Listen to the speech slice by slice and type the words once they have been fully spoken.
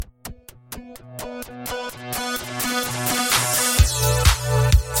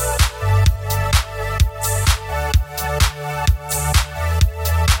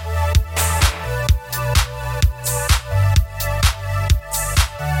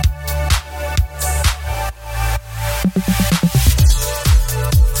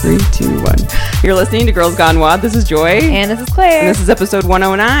3, 2, 1. You're listening to Girls Gone Wild. This is Joy. And this is Claire. And this is episode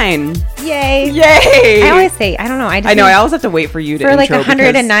 109. Yay. Yay. I always say, I don't know. I know. I always have to wait for you to for like intro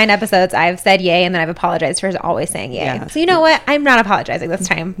 109 episodes, I've said yay, and then I've apologized for always saying yay. Yeah. So you know what? I'm not apologizing this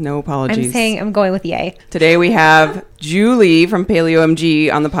time. No apologies. I'm saying I'm going with yay. Today we have Julie from Paleo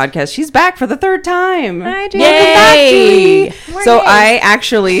MG on the podcast. She's back for the third time. Hi, Julie. Welcome back, Julie. More So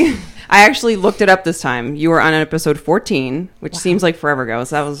yays. I actually looked it up this time. You were on episode 14, which seems like forever ago.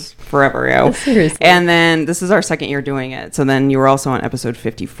 So that was forever ago. Seriously. And then this is our second year doing it. So then you were also on episode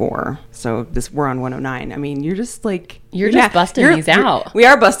 54. So we're on 109. I mean, you're just like... You're just busting these out. We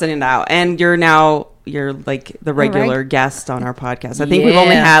are busting it out. And you're like the regular guest on our podcast. I think we've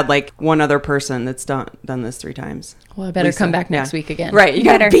only had like one other person that's done this 3 times. Well, I better Lisa. come back next Yeah. week again. Right, you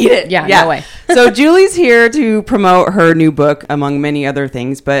gotta Better. beat it. Yeah, no way. So Julie's here to promote her new book, among many other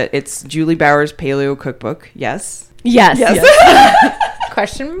things, but it's Julie Bauer's Paleo Cookbook. Yes. Yes.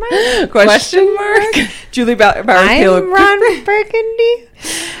 Question mark? Question mark? Julie Bauer's Paleo I'm Ron Burgundy.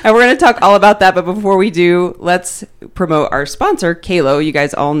 And we're going to talk all about that. But before we do, let's promote our sponsor, Qalo. You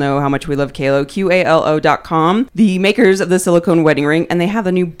guys all know how much we love Qalo. QALO.com, the makers of the silicone wedding ring. And they have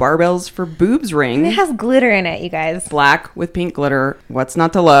the new Barbells for Boobs ring. It has glitter in it, you guys. Black with pink glitter. What's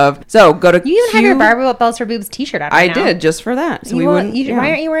not to love? So go to You even have your Barbells for Boobs t-shirt on I right now. did, just for that. So Why aren't you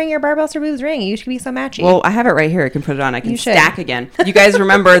yeah. wearing your Barbells for Boobs ring? You should be so matchy. Well, I have it right here. I can put it on. I can You should. stack again. You guys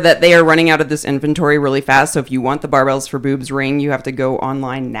remember that they are running out of this inventory really fast. So if you want the Barbells for Boobs ring, you have to go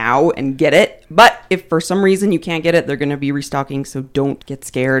online now and get it. But if for some reason you can't get it, they're going to be restocking. So don't get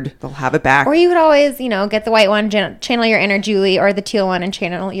scared. They'll have it back. or you could always, get the white one, channel your inner Julie, or the teal one and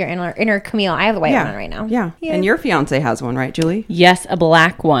channel your inner Camille. I have the white one right now. Yeah. And your fiance has one, right, Julie? Yes, a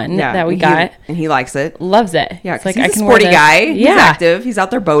black one that we got. And he likes it. Loves it. Yeah, it's like I he's a can wear sporty this. guy. He's Yeah. active. He's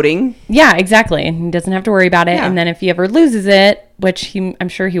out there boating. Yeah, exactly. And he doesn't have to worry about it. Yeah. And then if he ever loses it, which I'm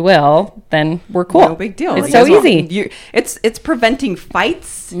sure he will, then we're cool. No big deal. It's You so guys won't- easy. It's preventing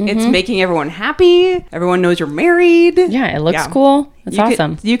fights. It's making everyone happy. Everyone knows you're married. Yeah, it looks cool. It's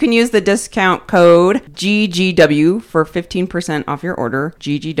awesome. You can use the discount code GGW for 15% off your order.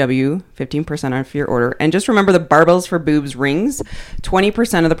 GGW, 15% off your order. And just remember the Barbells for Boobs rings.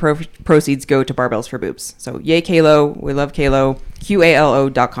 20% of the proceeds go to Barbells for Boobs. So yay Qalo. We love Qalo.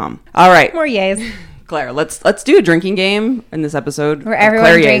 QALO.com. All right. More yays. Claire, let's do a drinking game in this episode. Where of everyone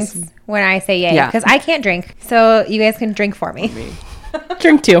Claire drinks Yays. when I say yay. Yeah. Because I can't drink. So you guys can drink for me.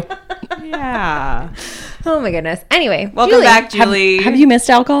 Drink too. Yeah. Oh my goodness. Anyway. Welcome Julie, back, Julie. Have you missed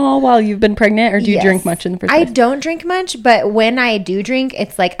alcohol while you've been pregnant, or do you Yes. drink much in the first I place? don't drink much, but when I do drink,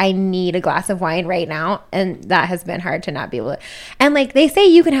 it's like I need a glass of wine right now. And that has been hard to not be able to. And like they say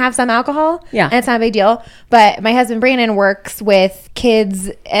you can have some alcohol. Yeah. And it's not a big deal. But my husband Brandon works with kids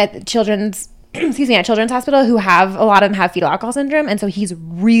at Children's Hospital who have, a lot of them have fetal alcohol syndrome. And so he's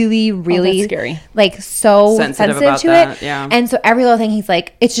really, really that's scary. like so Sensitive sensitive about to that, it. yeah. And so every little thing he's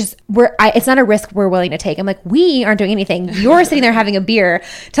like, it's just, it's not a risk we're willing to take. I'm like, we aren't doing anything. You're sitting there having a beer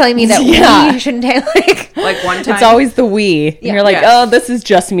telling me that Yeah. we shouldn't take Like one time. It's always the we. And Yeah. you're like, Yeah. oh, this is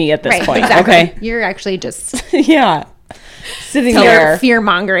just me at this right, point. exactly. Okay. You're actually just Yeah. Sitting there. fear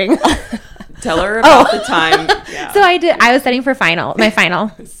mongering. Tell her about the time. Yeah. So I was studying for my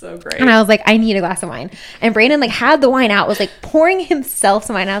final. So great. And I was like, I need a glass of wine. And Brandon like had the wine out, was like pouring himself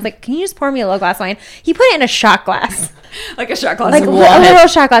some wine. And I was like, can you just pour me a little glass of wine? He put it in a shot glass. Like a shot glass Like of a wine. little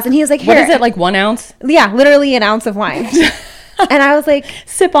shot glass. And he was like, here. What is it, like 1 ounce? Yeah, literally an ounce of wine. And I was like,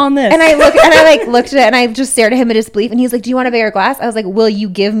 Sip on this. and I looked at it and I just stared at him in disbelief. And he was like, do you want a bigger glass? I was like, will you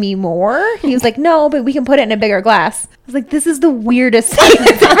give me more? He was like, no, but we can put it in a bigger glass. I was like, this is the weirdest thing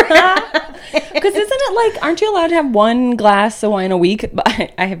that's ever happened. Because isn't it like, aren't you allowed to have 1 glass of wine a week? But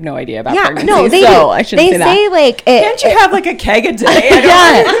I have no idea about Yeah, pregnancy, no, they so do. I shouldn't They say say that. like, Can't you have like a keg a day?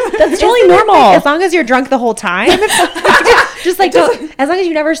 Yeah, that's totally normal. as long as you're drunk the whole time. Just like, as long as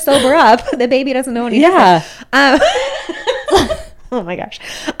you never sober up, the baby doesn't know anything. Yeah. Oh my gosh.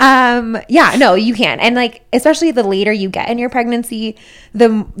 Yeah, no, you can. And like, especially the later you get in your pregnancy,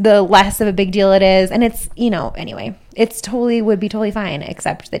 the less of a big deal it is. And it's, anyway, would be totally fine,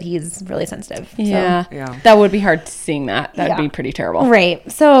 except that he's really sensitive. So. Yeah. Yeah. That would be hard seeing that. That'd Yeah. be pretty terrible. Right.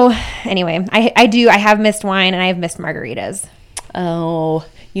 So anyway, I have missed wine and I have missed margaritas. Oh,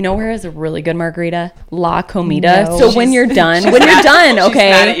 you know where is a really good margarita? La Comida. No. So when you're done, She's mad at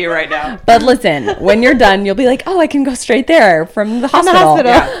okay. you right now. But listen, when you're done, you'll be like, oh, I can go straight there from the hospital.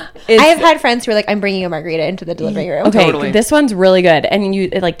 Yeah. It's- I have had friends who are like, I'm bringing a margarita into the delivery room. Okay, Totally. this one's really good, and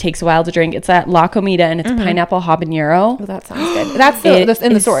it like takes a while to drink. It's at La Comida, and it's pineapple habanero. Oh, that sounds good. That's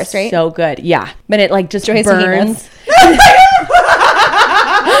in the is source, right? So good, yeah. But it like just Joy's thinking burns.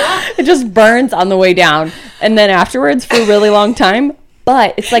 It just burns on the way down, and then afterwards for a really long time.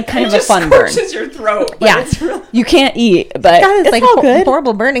 but it's like kind of a just fun burn. scorches your throat. But Yeah, it's really... you can't eat, but God, it's it's like all good.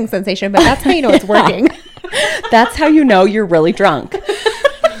 horrible burning sensation, but that's how you know it's working. That's how you know you're really drunk.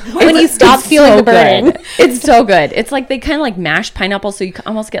 When you stop feeling the burning. Good. It's so good. It's like they kind of like mashed pineapple, so you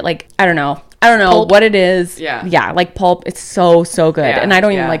almost get like I don't know Pulp. what it is. Yeah. Like pulp. It's so good, Yeah, and I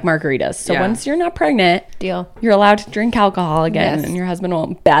don't even yeah. like margaritas. So Yeah. once you're not pregnant, Deal. you're allowed to drink alcohol again, Yes. and your husband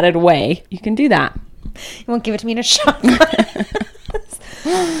won't bat it away. You can do that. You won't give it to me in a shot.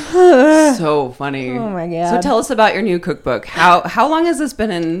 So funny. Oh my God. So tell us about your new cookbook. How long has this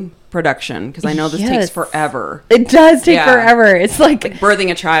been in production? Because I know this takes Yes. forever. It does take Yeah. forever. It's like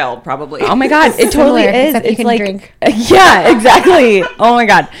Birthing a child, probably. oh my God, it totally Similar, is. except you It's can like drink. yeah, exactly. Oh my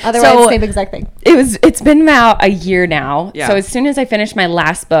God. Otherwise, So, same exact thing. It's been about a year now. Yeah. So as soon as I finished my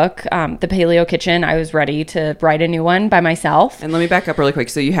last book, The Paleo Kitchen, I was ready to write a new one by myself. And let me back up really quick.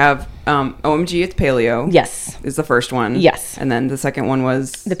 So you have OMG, It's Paleo. Yes. Is the first one. Yes. And then the second one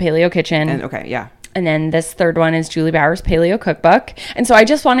was... The Paleo Kitchen. And okay, yeah. And then this third one is Julie Bauer's Paleo Cookbook. And so I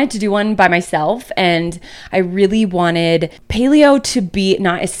just wanted to do one by myself. And I really wanted paleo to be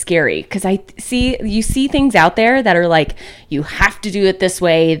not as scary. Because you see things out there that are like, you have to do it this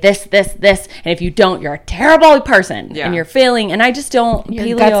way, this. And if you don't, you're a terrible person. Yeah. And you're failing. And I just don't.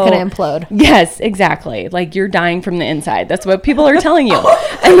 Your gut's going to implode. Yes, exactly. Like you're dying from the inside. That's what people are telling you.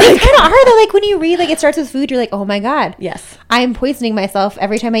 And It's kind of hard though. Like when you read, like it starts with food, you're like, oh my God. yes. I am poisoning myself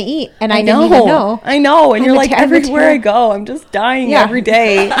every time I eat. And I didn't even know. I know. And I'm you're a like, ter- I'm a everywhere ter- I go, I'm just dying Yeah. every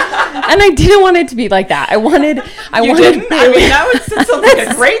day. And I didn't want it to be like that. I wanted You didn't? I mean, that would sound like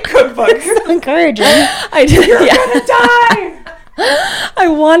a great cookbook. Encouraging. I did. You're gonna die. I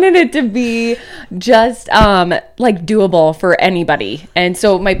wanted it to be just like doable for anybody. And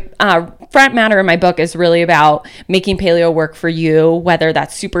so my front matter in my book is really about making paleo work for you, whether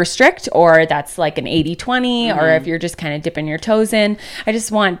that's super strict or that's like an 80-20 or if you're just kind of dipping your toes in. I just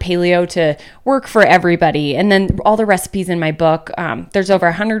want paleo to work for everybody. And then all the recipes in my book, there's over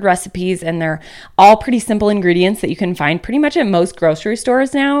 100 recipes and they're all pretty simple ingredients that you can find pretty much at most grocery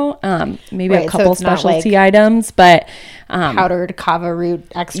stores now. Maybe Right, a so couple it's not specialty like items, but powdered kava root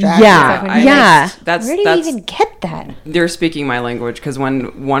extract. Yeah, It's like, yeah. That's Where do you even get that? You're speaking my language, because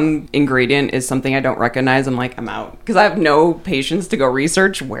when one ingredient is something I don't recognize, I'm like, I'm out. Because I have no patience to go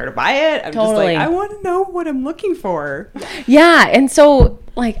research where to buy it. I'm Totally. just like, I want to know what I'm looking for. yeah. And so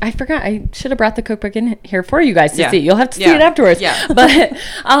like, I forgot, I should have brought the cookbook in here for you guys to Yeah. see. You'll have to see Yeah. it afterwards. Yeah. But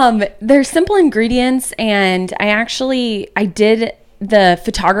there's simple ingredients. And I did the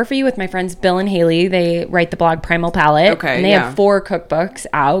photography with my friends Bill and Haley. They write the blog Primal Palette. Okay, And they yeah. have 4 cookbooks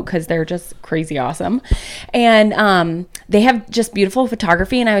out because they're just crazy awesome. And they have just beautiful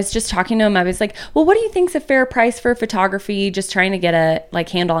photography. And I was just talking to them. I was like, well, what do you think's a fair price for photography? Just trying to get a like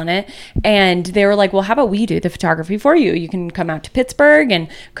handle on it. And they were like, well, how about we do the photography for you? You can come out to Pittsburgh and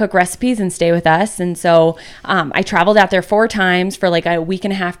cook recipes and stay with us. And so I traveled out there 4 times for like a week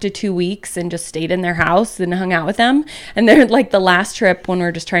and a half to 2 weeks and just stayed in their house and hung out with them. And they're like the last trip when we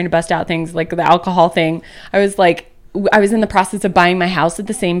were just trying to bust out things like the alcohol thing, I was in the process of buying my house at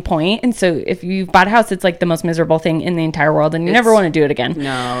the same point. And so if you've bought a house, it's like the most miserable thing in the entire world and you never want to do it again.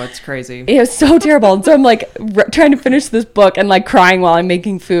 No, it's crazy. It was so terrible. And so I'm like trying to finish this book and like crying while I'm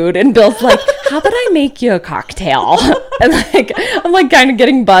making food. And Bill's like, how about I make you a cocktail? And like, I'm like kind of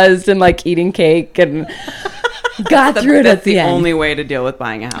getting buzzed and like eating cake and got through it That's at the the end. only way to deal with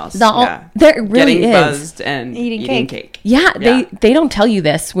buying a house. There really Getting is. buzzed and Eating eating cake. cake. Yeah, they don't tell you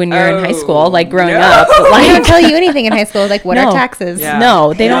this when you're in high school, like growing no. up. But They like, don't tell you anything in high school. Like, what No. are taxes? Yeah.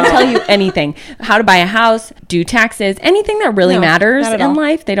 No, they don't No. tell you anything. How to buy a house, do taxes, anything that really No, matters not at in all.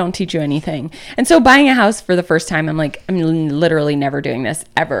 life, they don't teach you anything. And so buying a house for the first time, I'm like, I'm literally never doing this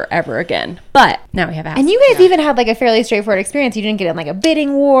ever again. But now we have a house. And you guys even had like a fairly straightforward experience. You didn't get in like a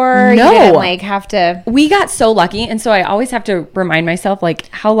bidding war. No. You didn't like have to. We got so lucky. And so I always have to remind myself like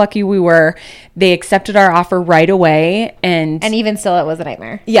how lucky we were. They accepted our offer right away. And And even still, it was a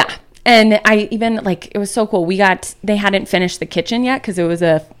nightmare. yeah. And I even like, it was so cool. They hadn't finished the kitchen yet because it was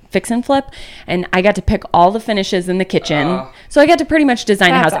a fix and flip. And I got to pick all the finishes in the kitchen. Oh. So I got to pretty much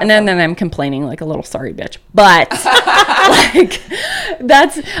design a house. That's And then I'm complaining like a little sorry bitch. But like,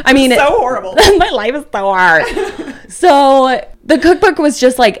 I mean, So horrible. my life is so hard. So the cookbook was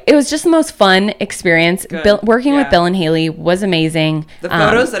just like, it was just the most fun experience. Good. Working with Yeah. Bill and Haley was amazing. The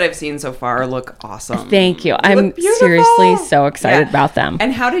photos that I've seen so far look awesome. Thank you. They I'm look beautiful. seriously so excited Yeah. about them.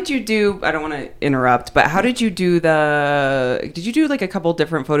 And how did you do? I don't want to interrupt, but how did you do Did you do like a couple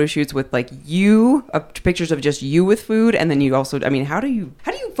different photo shoots with like pictures of just you with food, and then you also? I mean, how do you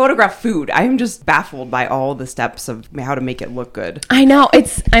photograph food? I am just baffled by all the steps of how to make it look good, I know.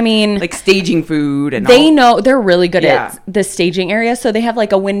 I mean, like staging food and they all. know they're really good Yeah. at the staging staging area. So they have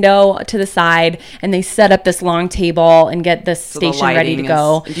like a window to the side, and they set up this long table and get the So the station ready to lighting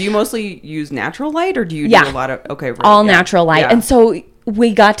go. do you mostly use natural light, or do you Yeah. do a lot of right, All yeah. natural light. Yeah. And so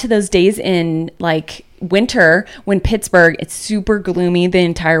we got to those days in like winter when Pittsburgh, it's super gloomy the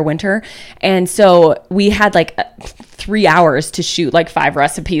entire winter. And so we had like 3 hours to shoot like 5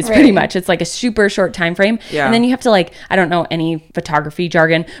 recipes pretty much. It's like a super short time frame. Yeah. And then you have to like, I don't know any photography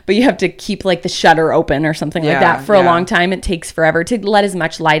jargon, but you have to keep like the shutter open or something like Yeah, that for a yeah. long time. It takes forever to let as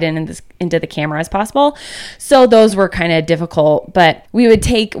much light into the camera as possible. So those were kind of difficult, but we would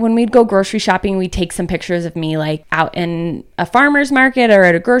take, when we'd go grocery shopping, we'd take some pictures of me like out in a farmer's market or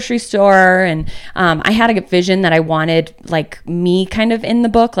at a grocery store. And I had a vision that I wanted like me kind of in the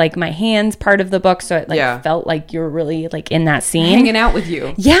book, like my hands part of the book. So it like Yeah. felt like you're really like in that scene. hanging out with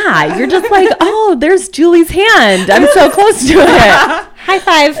you. Yeah, you're just like, oh, there's Julie's hand. I'm so close to it. High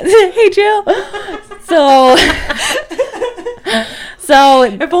five. Hey, Jill. So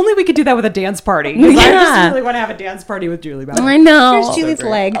If only we could do that with a dance party. 'Cause I Yeah. just really want to have a dance party with Julie. Bauer. I know. Here's Julie's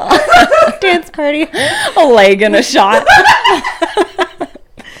leg. Dance party. A leg and a shot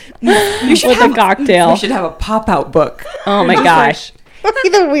You should with a cocktail. We should have a pop-out book. Oh my gosh. That'd be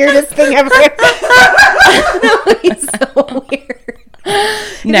the weirdest thing ever. That would be so weird.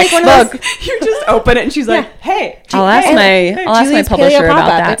 Next one of book. You just open it and she's like, "Hey, I'll ask my Julie's publisher paleo about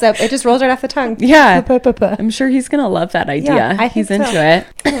pop-up. that. It just rolls right off the tongue. Yeah. Pa-pa-pa-pa. I'm sure he's gonna love that idea. Yeah, I He's think into so. it.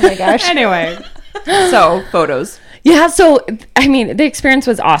 Oh my gosh. Anyway, so photos. Yeah, so I mean, the experience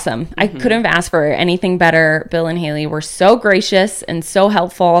was awesome. I couldn't have asked for anything better. Bill and Haley were so gracious and so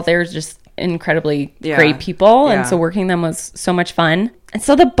helpful. They're just incredibly Yeah. great people, Yeah. and so working them was so much fun. And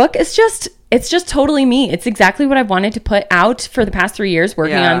so the book is just totally me. It's exactly what I've wanted to put out for the past 3 years,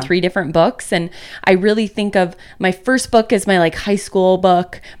 working Yeah. on 3 different books. And I really think of my first book as my like high school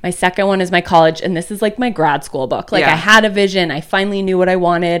book. My second one is my college. And this is like my grad school book. Like Yeah. I had a vision. I finally knew what I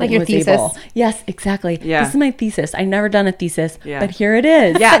wanted. Like and your was thesis. able. Yes, exactly. Yeah. This is my thesis. I've never done a thesis, Yeah. but here it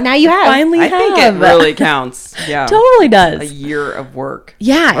is. Yeah. Now you have. Finally I think it have. really counts. Yeah, Totally a does. year of work.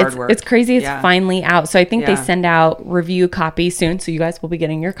 Yeah, Hard work. it's crazy. It's Yeah. finally out. So I think Yeah. they send out review copies soon. So you guys will be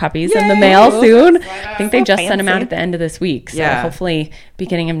getting your copies in the Yay! mail soon. I think they So just sent them out fancy. at the end of this week. So Yeah. hopefully be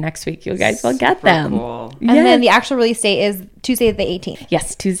getting them next week. You guys will get Super them. cool. And then the actual release date is Tuesday the 18th.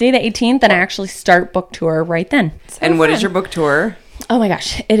 Yes, Tuesday the 18th. And I actually start book tour right then. And what is your book tour? Oh my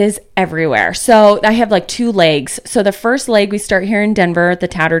gosh, it is everywhere. So I have like 2 legs. So the first leg, we start here in Denver at the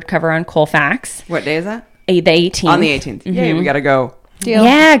Tattered Cover on Colfax, What day is that? the 18th. On the 18th. Yay, we gotta go. Deal.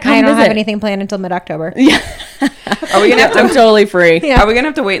 Yeah, come I don't visit. have anything planned until mid-October. Are we gonna have I'm to? totally free. Are we gonna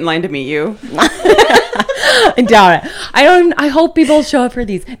have to wait in line to meet you? I doubt it. I hope people show up for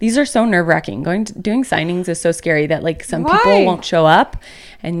these. These are so nerve-wracking. Doing signings is so scary that like some Why? people won't show up,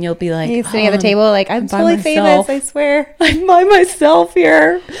 and you'll be like, He's sitting at the table like, I'm by totally myself. famous, I swear. I'm by myself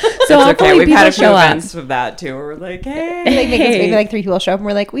here. So It's hopefully okay. We've people had a few show up. events of that too. Where we're like, hey, Like, make us, Hey. maybe like 3 people show up and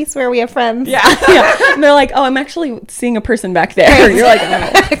we're like, we swear we have friends. yeah. Yeah. And they're like, oh, I'm actually seeing a person back there. You're like,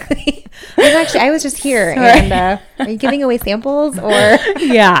 oh. Exactly. I was just here. And are you giving away samples or?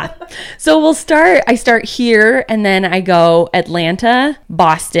 Yeah. So I start here, and then I go Atlanta,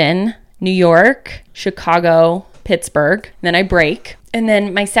 Boston, New York, Chicago, Pittsburgh. Then I break. And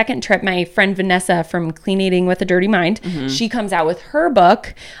then my second trip, my friend Vanessa from Clean Eating with a Dirty Mind, she comes out with her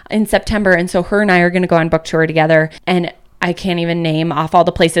book in September. And so her and I are going to go on book tour together. And I can't even name off all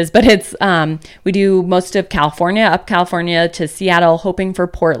the places, but it's we do most of California, up California to Seattle, hoping for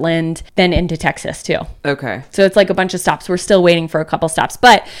Portland, then into Texas too. Okay. So it's like a bunch of stops. We're still waiting for a couple stops.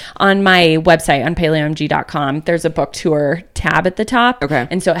 But on my website, on paleomg.com, there's a book tour tab at the top. Okay.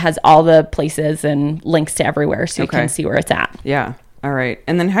 And so it has all the places and links to everywhere so you Okay. can see where it's at. Yeah. All right.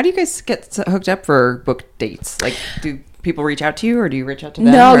 And then how do you guys get hooked up for book dates? Like, do people reach out to you, or do you reach out to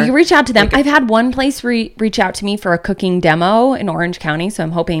them? No, or- you reach out to them. I've had one place reach out to me for a cooking demo in Orange County, so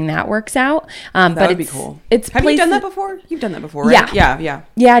I'm hoping that works out. That But would be it's- cool. It's Have you done places- that before? You've done that before, right? Yeah. Yeah.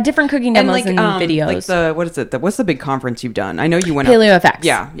 Yeah, different cooking And demos like and videos. like the what is it? What's the big conference you've done? I know you went Paleo up. FX.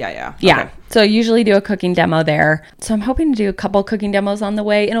 Yeah. Yeah. Okay. So I usually do a cooking demo there. So I'm hoping to do a couple cooking demos on the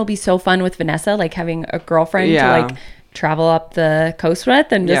way. It'll be so fun with Vanessa, like having a girlfriend Yeah. to like travel up the coast with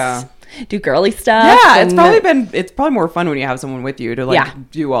and just Yeah. do girly stuff. Yeah, and, it's probably more fun when you have someone with you to like Yeah.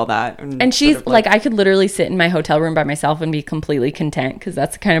 do all that. And she's sort of, like, I could literally sit in my hotel room by myself and be completely content because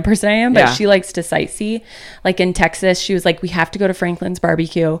that's the kind of person I am. But Yeah. she likes to sightsee. Like in Texas, she was like, we have to go to Franklin's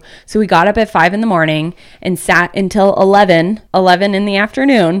barbecue. So we got up at 5 a.m. and sat until 11 in the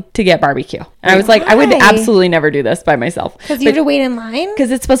afternoon to get barbecue. And I was like, I would Why? absolutely never do this by myself. Because you have to wait in line? Because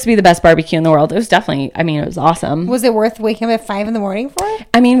it's supposed to be the best barbecue in the world. It was definitely, I mean, it was awesome. Was it worth waking up at 5 a.m. for it?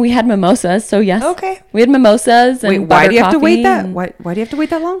 I mean, we had mimosas, so yes. Okay. We had mimosas and Wait, why do you have to wait that? and- Why do you have to wait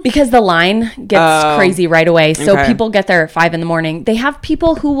that long? Because the line gets Oh. crazy right away. So Okay. people get there at 5 a.m. They have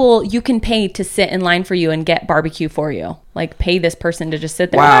people who you can pay to sit in line for you and get barbecue for you. Like pay this person to just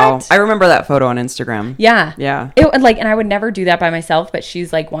sit there. Wow. I remember that photo on Instagram. Yeah. Yeah. And I would never do that by myself, but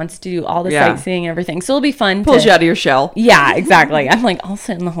she's like wants to do all the Yeah. sightseeing and everything. So it'll be fun. Pulls you out of your shell. Yeah, exactly. I'm like, I'll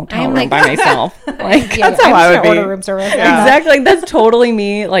sit in the hotel I'm room like- by myself. Like, Yeah, That's how I would be. order room service. exactly. That's totally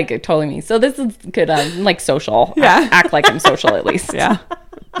me. Like, totally me. So this is good. Like social. Yeah. Act like I'm social at least. Yeah.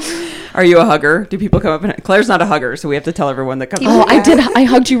 Are you a hugger? Do people come up and Claire's not a hugger, so we have to tell everyone that comes. Oh, I did. I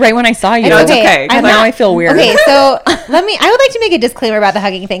hugged you right when I saw you. No, it's okay. I'm Now not- I feel weird. Okay, so I would like to make a disclaimer about the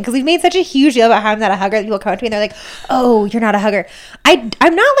hugging thing because we've made such a huge deal about how I'm not a hugger that people come up to me and they're like, "Oh, you're not a hugger." I'm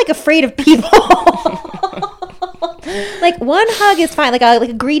not like afraid of people. Like one hug is fine, like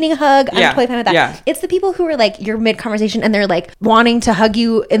a greeting hug. I'm Yeah, totally fine with that. yeah. It's the people who are like you're mid conversation and they're like wanting to hug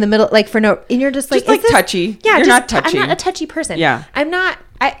you in the middle, like for no, and you're just like, like is this- touchy. Yeah, You're just not touchy. I'm not a touchy person. Yeah. I'm not.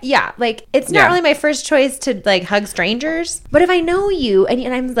 Like it's not Yeah. really my first choice to like hug strangers. But if I know you and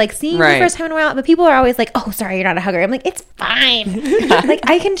I'm like seeing you Right. the first time in a while, but people are always like, "Oh, sorry, you're not a hugger." I'm like, "It's fine." Like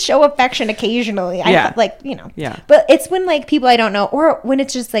I can show affection occasionally. Yeah. Yeah. But it's when like people I don't know, or when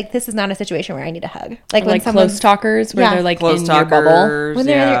it's just like this is not a situation where I need a hug. Like when Like someone's close talkers where Yeah. they're like Close in your bubble. talkers. when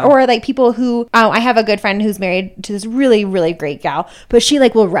they're Yeah. or like people who I have a good friend who's married to this really really great gal, but she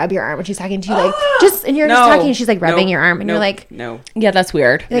like will rub your arm when she's talking to you, like just and you're just No. talking, and she's like rubbing Nope. your arm, and you're Nope. like. no. Yeah, that's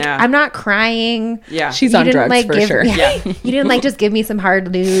weird. Like Yeah. I'm not crying. Yeah. She's You on didn't, drugs for sure. Yeah. You didn't like just give me some hard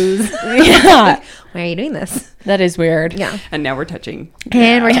news. Yeah, Why are you doing this? that is weird. Yeah. And now we're touching.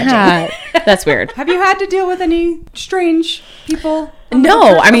 And we're touching. Yeah, that's weird. Have you had to deal with any strange people?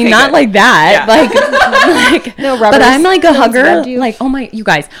 No, I mean Okay, not good. like that. Yeah. Like No But rubbers. I'm like a No one's hugger. rubbed you. Like, oh my, you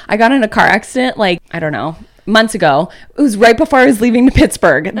guys, I got in a car accident. Like, I don't know, months ago. It was right before I was leaving to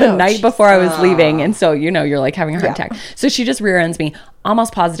Pittsburgh, the Oh, night before I was leaving, and so you're like having a heart attack. So she just rear ends me.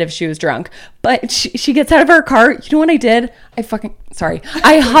 Almost positive she was drunk, but she gets out of her car. You know what I did?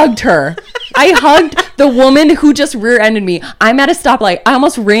 I hugged her. I hugged the woman who just rear-ended me. I'm at a stoplight. I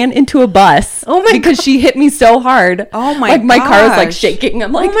almost ran into a bus. Oh my because she hit me so hard. Oh my Like my car was like gosh. shaking.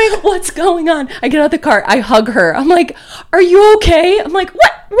 I'm like, my God. what's going on? I get out of the car. I hug her. I'm like, are you okay? I'm like,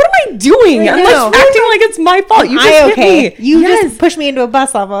 what? What am I doing? I'm No. like acting like it's my fault. You just hit me. You Yes. just pushed me into a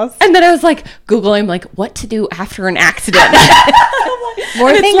bus almost. And then I was like Googling like what to do after an accident. More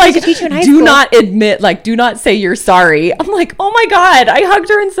And things it's to teach you in high do school. not admit, like, do not say you're sorry. I'm like, oh my god, I hugged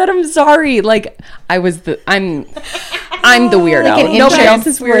her and said I'm sorry. Like, I'm the weirdo. Like an Nobody insurance else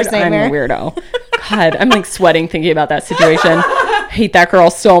is weird. worst I'm the nightmare. weirdo. God, I'm like sweating thinking about that situation. Hate that girl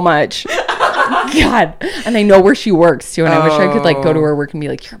so much. God, and I know where she works too, and I wish I could like go to her work and be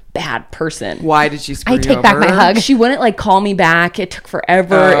like, you're a bad person. Why did she screw I you take back my over? hug. She wouldn't like call me back. It took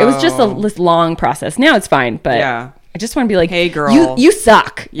forever. It was just this long process. Now it's fine, but Yeah. I just want to be like, Hey, girl. you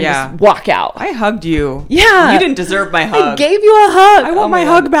suck. And Yeah. just walk out. I hugged you. Yeah. You didn't deserve my hug. I gave you a hug. I want Oh my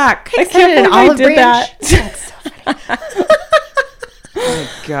God. hug back. I can't an believe I olive did branch. that.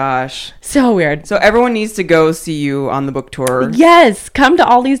 Gosh. So weird. So everyone needs to go see you on the book tour Yes, come to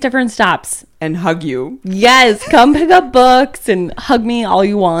all these different stops. and hug you. Yes, come pick up books and hug me all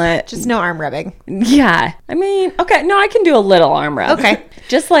you want. Just no arm rubbing. Yeah. I mean, okay, no, I can do a little arm rub. Okay.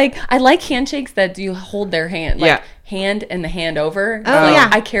 Just like I like handshakes that you hold their hand, like Yeah. hand and the hand over. Oh, Like, yeah.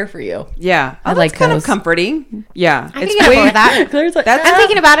 I care for you. Yeah. I that's like kind those. of comforting. Yeah. I can get up with that. Claire's like, That's- I'm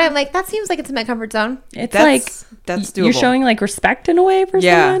thinking about it. I'm like, that seems like it's in my comfort zone. it's That's- like that's you're doable. showing like respect in a way for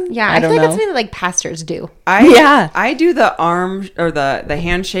Yeah. someone. Yeah, I, don't feel like know. that's something that like pastors do. I do the arm or the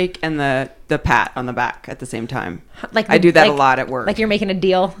handshake and the pat on the back at the same time. Like I do that a like- lot at work. Like you're making a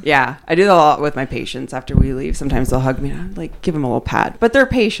deal. Yeah, I do that a lot with my patients after we leave. Sometimes they'll hug me and I'll like give them a little pat, but they're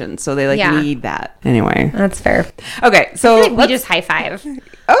patients, so they like Yeah. need that. Anyway, That's fair. okay, so I feel like we let's- just high five.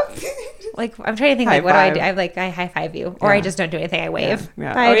 oh, Like I'm trying to think. High Like what do I five. do? I high five you, or Yeah. I just don't do anything. I wave.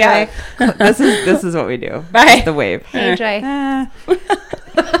 yeah. Bye, Oh, yeah. Joy. this is what we do. Bye. Just the wave. Hey, Joy. Ah.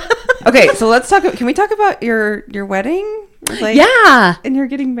 Okay, so let's talk. Can we talk about your wedding? Like, Yeah. and you're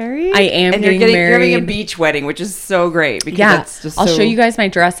getting married. I am and getting you're having a married. beach wedding, which is so great because Yeah. it's just I'll so, show you guys my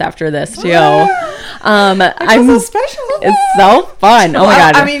dress after this too. I I'm feel so special. It's so fun. Oh my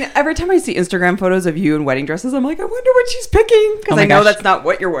god. I mean, every time I see Instagram photos of you in wedding dresses, I'm like, I wonder what she's picking because Oh my I know gosh. that's not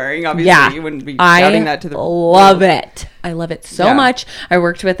what you're wearing. Obviously, yeah, you wouldn't be shouting that to the love it. I love it so Yeah. much. I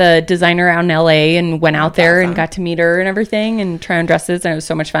worked with a designer out in LA and went out there and awesome. got to meet her and everything and try on dresses, and it was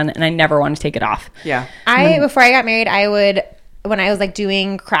so much fun. And I never want to take it off. Yeah, Before I got married, I would when I was like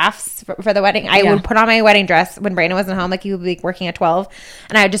doing crafts for the wedding, I would put on my wedding dress when Brandon wasn't home. Like he would be like, working at 12,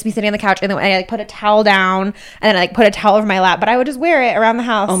 and I would just be sitting on the couch, and then I like put a towel down, and then I like put a towel over my lap, but I would just wear it around the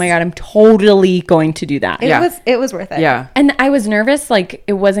house. Oh my God, I'm totally going to do that. It was worth it. Yeah. And I was nervous, like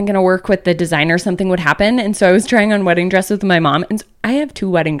it wasn't going to work with the designer, something would happen. And so I was trying on wedding dresses with my mom. And I have 2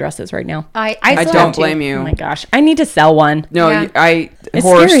 wedding dresses right now. I don't still have to. blame you. Oh my gosh. I need to sell one. No, Yeah. It's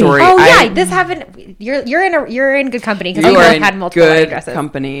horror scary. story. Oh yeah, I- this happened. You're in good company because You we are both in had multiple wedding good dresses.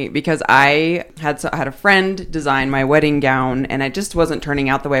 company because I had a friend design my wedding gown and it just wasn't turning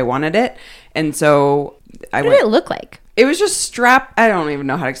out the way I wanted it, and so I What went. did it look like? It was just I don't even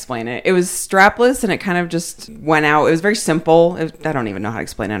know how to explain it. It was strapless and it kind of just went out. It was very simple. I don't even know how to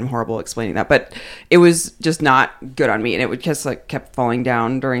explain it. I'm horrible at explaining that, but it was just not good on me, and it would just like kept falling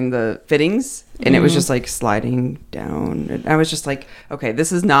down during the fittings, and it was just like sliding down. And I was just like, okay,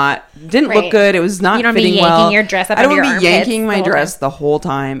 this is not didn't Right. look good. It was not You don't be fitting yanking well. your dress up I don't under want your to be armpits yanking the my whole dress time. the whole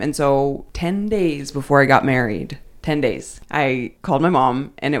time. And so 10 days before I got married, 10 days, I called my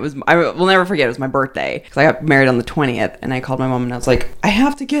mom, and I will never forget, it was my birthday because I got married on the 20th, and I called my mom and I was like, I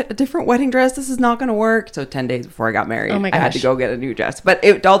have to get a different wedding dress. This is not going to work. So 10 days before I got married, Oh my I had to gosh. go get a new dress. But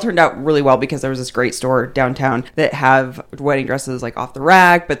it all turned out really well because there was this great store downtown that have wedding dresses like off the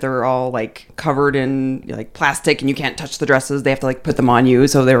rack, but they're all like covered in like plastic and you can't touch the dresses. They have to like put them on you.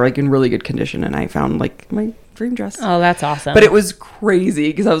 So they were like in really good condition, and I found like my dream dress. Oh, that's awesome. But it was crazy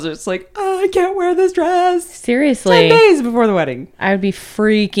because I was just like, oh, I can't wear this dress. seriously, 10 days before the wedding. I would be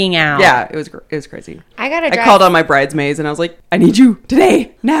freaking out. Yeah, it was crazy. I got a dress. I called on my bridesmaids and I was like, I need you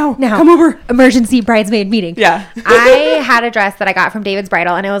today, now, Now. come over. Emergency bridesmaid meeting. Yeah. I had a dress that I got from David's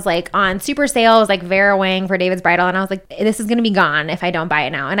Bridal, and it was like on super sale. It was like Vera Wang for David's Bridal, and I was like, this is gonna be gone if I don't buy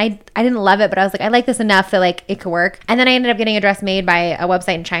it now. And I didn't love it, but I was like, I like this enough that like it could work. And then I ended up getting a dress made by a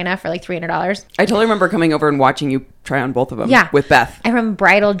website in China for like $300. I totally remember coming over and watching you try on both of them. Yeah. With Beth. I'm from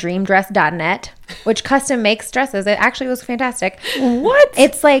bridaldreamdress.net, which custom makes dresses. It actually was fantastic. What?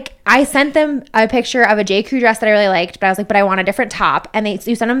 It's like I sent them a picture of a J. Crew dress that I really liked, but I was like, but I want a different top. And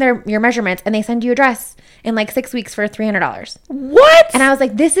you send them your measurements, and they send you a dress in like 6 weeks for $300. What? And I was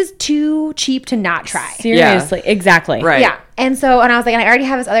like, this is too cheap to not try. Seriously, exactly. Right. Yeah. And I was like, and I already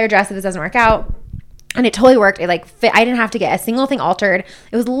have this other dress if this doesn't work out. And it totally worked. It like fit. I didn't have to get a single thing altered.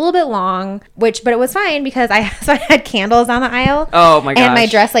 It was a little bit long, but it was fine because I had candles on the aisle. Oh my And my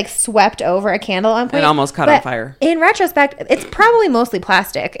gosh. dress like swept over a candle on point. It almost caught on But fire. In retrospect, it's probably mostly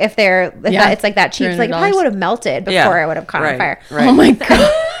plastic. If it's like that cheap, so, like it probably $300. would have melted before Yeah. it would have caught on fire. Right. Oh my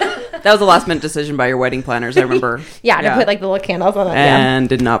God. That was a last minute decision by your wedding planners, I remember. Yeah, to put like the little candles on it. And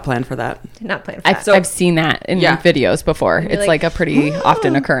did not plan for that. Did not plan for I've, that. I've seen that in Yeah. videos before. It's like a pretty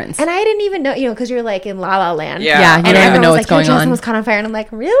often occurrence. And I didn't even know, because you're like in La La Land. Yeah. Yeah, you And don't even everyone know was what's like, going your dress on. was caught on fire, and I'm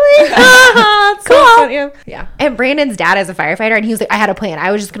like, really? That's so funny. Yeah. And Brandon's dad is a firefighter, and he was like, I had a plan. I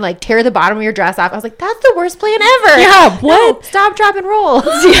was just gonna like tear the bottom of your dress off. I was like, that's the worst plan ever. Yeah, what? No, stop, drop, and roll.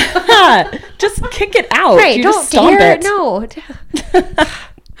 Yeah, just kick it out. Right? You Don't just stomp dare. it. No.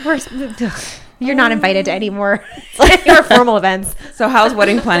 You're not invited to any more formal events. So how's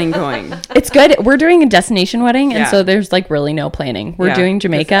wedding planning going? It's good. We're doing a destination wedding, and Yeah. so there's like really no planning. We're Yeah, doing 'cause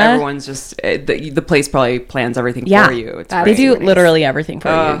Jamaica. Everyone's just the place probably plans everything Yeah, for you. It's That's they great. do nice. literally everything for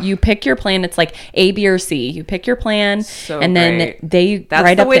Ugh. you. You pick your plan. It's like A, B, or C. You pick your plan, So and then great. they That's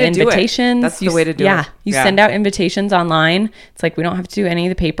write the up way the to do it. invitations. That's the You way to do yeah, it. you Yeah. send out invitations online. It's like we don't have to do any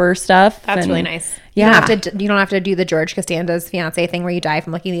of the paper stuff. That's and- really nice. Yeah. You don't have to do the George Costanza's fiance thing where you die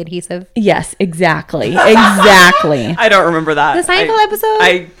from licking the adhesive. Yes, exactly, exactly. I don't remember that. The Seinfeld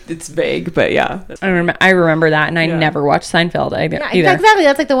episode? It's vague, but yeah. I remember that, and I Yeah. never watched Seinfeld Yeah, either. exactly.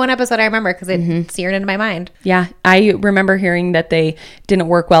 That's like the one episode I remember because it seared into my mind. Yeah, I remember hearing that they didn't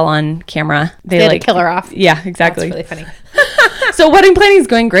work well on camera. They had to kill her off. Yeah, exactly. That's really funny. So wedding planning is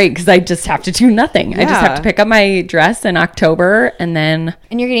going great because I just have to do nothing. I just have Yeah. to pick up my dress in October, and then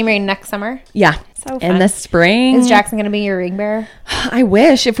And you're getting married next summer? yeah, So in fun. the spring. Is Jackson going to be your ring bearer? I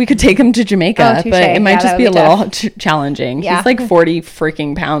wish if we could take him to Jamaica, Oh, touche. but it might Yeah, just that be a would be little challenging. Yeah. He's like 40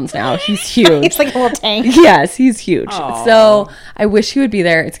 freaking pounds now. He's huge. It's like a little tank. Yes, he's huge. Aw. So I wish he would be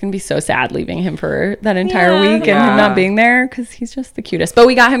there. It's going to be so sad leaving him for that entire Yeah. week and Yeah. him not being there because he's just the cutest. But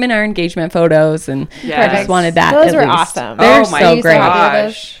we got him in our engagement photos, and Yes. I just wanted that. Those at were least. awesome. They're Oh my so you great. so happy with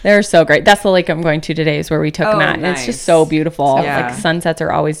those? gosh. They're so great. That's the lake I'm going to today is where we took Oh, him at. And it's nice. just so beautiful. Yeah. Like sunsets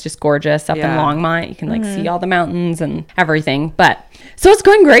are always just gorgeous up in Yeah. Longmont. You can like see all the mountains and everything. But so it's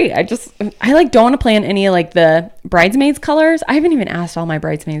going great. I like don't want to plan any of like the bridesmaids colors. I haven't even asked all my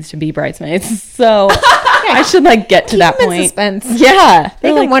bridesmaids to be bridesmaids. So I should like get to that them in point. suspense. Yeah. They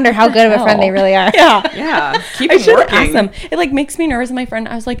They're can like, wonder how good of a friend they really are. Yeah. Yeah. Keep I them should working. ask them. It like makes me nervous. My friend,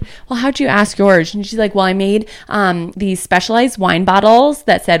 I was like, well, how'd you ask yours? And she's like, well, I made these specialized wine bottles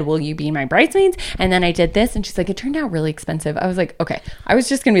that said, will you be my bridesmaids? And then I did this. And she's like, it turned out really expensive. I was like, okay. I was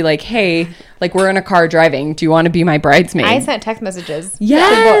just going to be like, hey, like we're in a car driving. Do you want to be my bridesmaid? I sent text messages.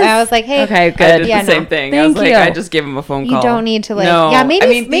 Yes. And I was like, hey. Okay, I good. did Yeah, the same no. thing. I was Thank like, you. I just gave him a phone You call. don't need to like, No. yeah, maybe I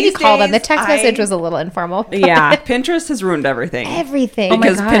mean, maybe these call them. The days, text message was a little informal. Yeah. Pinterest has ruined everything. Everything. Oh my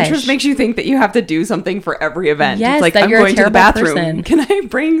Because gosh. Pinterest makes you think that you have to do something for every event. Yes, it's like, that I'm you're a going to the terrible bathroom. person. Can I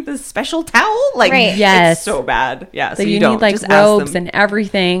bring the special towel? Like, Right. Yes. it's so bad. Yeah, so So you don't. need like Just ask robes them. and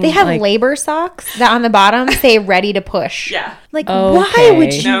everything. They have like, labor socks that on the bottom say ready to push. Yeah. Like, Okay. why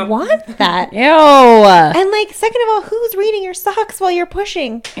would you No. want that? Ew. And like, second of all, who's reading your socks while you're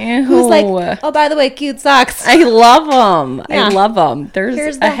pushing? Ew. Who's like, oh, by the way, cute socks. I love them. Yeah. I love them. There's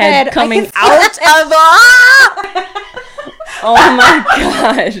Here's a the head head. I coming can- out of the. Oh my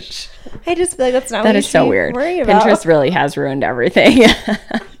gosh. I just feel like that's not That what is you so should be weird. worried about. Pinterest really has ruined everything.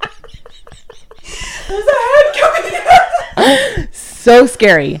 There's a head coming out. So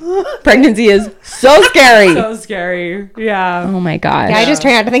scary. Pregnancy is so scary. So scary. Yeah. Oh my gosh. Yeah, I just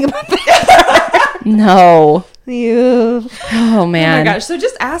try not to think about that. No. You. Oh Oh man. my gosh. So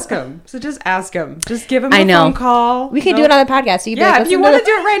just ask him. Just give him I a know. phone call. We could do it on the podcast. So you'd be Yeah, like, if you listen want to to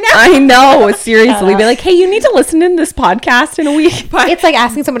do it right now. I know. Seriously. Be like, hey, you need to listen in this podcast in a week. It's like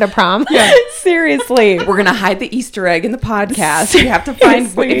asking someone to prom. Seriously. We're going to hide the Easter egg in the podcast. You have to find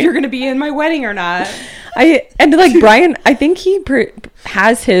Seriously. if you're going to be in my wedding or not. And like Brian, I think he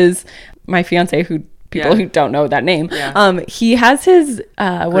has his, my fiance who people Yeah. who don't know that name. Yeah. He has his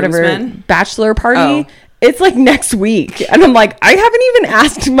whatever Groomsmen? bachelor party. Oh. It's like next week, and I'm like, I haven't even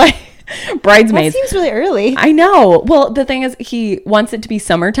asked my That bridesmaids. seems really early. I know. Well, the thing is, he wants it to be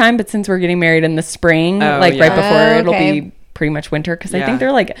summertime, but since we're getting married in the spring, Oh, like yeah. right before, Oh, it'll okay. be pretty much winter because I Yeah. think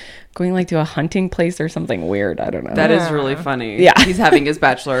they're like going like to a hunting place or something weird. I don't know. That is really funny. Yeah. He's having his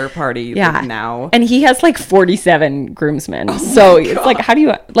bachelor party yeah. like, now. And he has like 47 groomsmen. So it's like, how do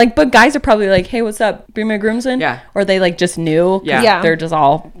you like, but guys are probably like, hey, what's up? Be my groomsman. Yeah. Or they like just knew. Yeah. Yeah. They're just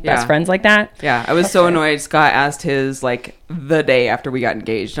all Yeah. best friends like that. Yeah, I was so annoyed. Scott asked his like the day after we got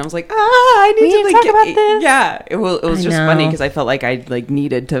engaged. And I was like, I need We to need to like, talk about this. Yeah, it was I just know. funny because I felt like I like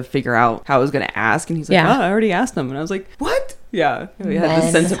needed to figure out how I was going to ask, and he's like, Yeah. I already asked him, and I was like, what? Yeah, we had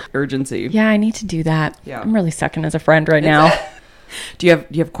this Men. sense of urgency. Yeah, I need to do that. Yeah. I'm really sucking as a friend right now. Do you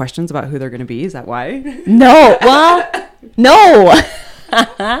have questions about who they're going to be? Is that why? No. Well, no.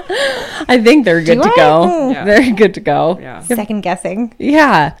 I think they're good Do to I? go. Yeah. They're good to go. Yeah. Second guessing.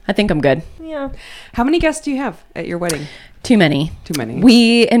 Yeah, I think I'm good. Yeah. How many guests do you have at your wedding? Too many. Too many.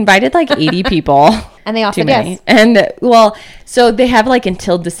 We invited like 80 people. And they all Too said many. yes. And well, so they have like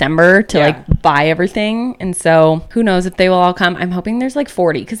until December to Yeah. like buy everything. And so who knows if they will all come. I'm hoping there's like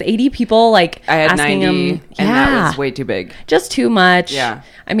 40 because 80 people like I had asking 90, them. and that was way too big. just too much. Yeah.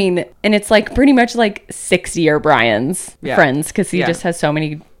 I mean, and it's like pretty much like 60 are Brian's Yeah. friends because he Yeah. just has so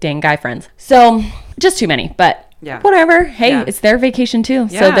many dang guy friends. So just too many, but Yeah. whatever. Hey, Yeah. it's their vacation too.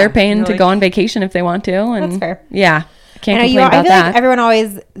 So Yeah. they're paying You're to like- go on vacation if they want to. And That's fair. Yeah. Can't I know complain I about feel that. like everyone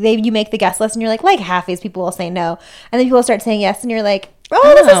always you make the guest list and you're like half these people will say no, and then people start saying yes and you're like,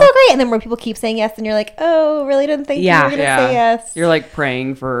 oh, this is so great, and then more people keep saying yes and you're like, oh, really didn't think Yeah. you were gonna say yes. You're like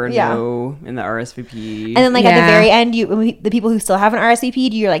praying for a Yeah. no in the RSVP. And then like at Yeah. the very end, the people who still haven't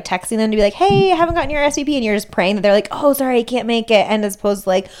RSVP'd, you're like texting them to be like, hey, I haven't gotten your RSVP, and you're just praying that they're like, oh, sorry, I can't make it, and as opposed to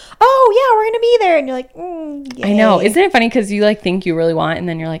like, oh yeah, we're gonna be there, and you're like, I know. yay. Isn't it funny because you like think you really want, and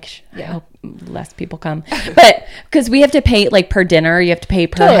then you're like, I hope less people come. But because we have to pay like per dinner, you have to pay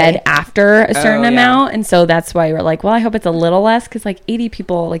per Totally. head after a certain yeah. amount, and so that's why we're like, well, I hope it's a little less because like 80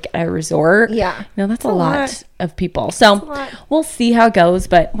 people like at a resort, Yeah. you know, that's a a lot lot. of people. So lot. we'll see how it goes,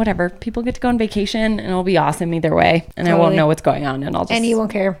 but whatever. People get to go on vacation, and it'll be awesome either way, and I won't Totally. know what's going on, and I'll just and you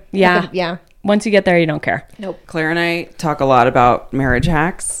won't care. Yeah. Yeah. once you get there, you don't care. Nope. Claire and I talk a lot about marriage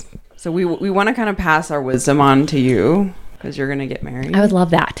hacks. So we want to kind of pass our wisdom on to you because you're going to get married. I would love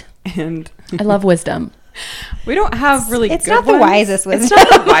that. And I love wisdom. we don't have really It's good not the ones. wisest It's wisdom.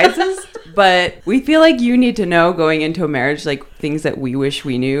 not the wisest, but we feel like you need to know going into a marriage, like things that we wish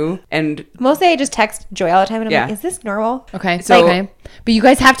we knew. And Mostly I just text Joy all the time and I'm Yeah. like, is this normal? Okay. So- okay. But you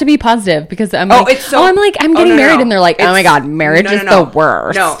guys have to be positive because I'm Oh, like, it's so- I'm like, I'm oh, getting no, no, married. no. And they're like, oh my It's- God, marriage no, no, is no. the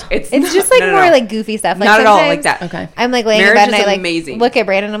worst. No, it's It's not- just like no, no, more no. like goofy stuff. Like Not at all like sometimes that. Okay. I'm like laying Marriage in bed and is I like amazing. look at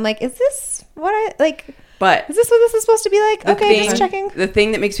Brandon and I'm like, is this what I like? But Is this what this is supposed to be like? Okay, just checking. The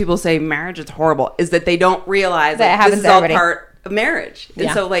thing that makes people say marriage is horrible is that they don't realize That it that happens this is to all everybody. part of marriage. And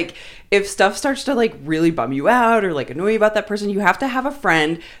Yeah. so like if stuff starts to like really bum you out or like annoy you about that person, you have to have a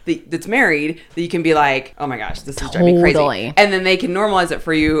friend that's married that you can be like, oh my gosh, this is driving me Totally. crazy. And then they can normalize it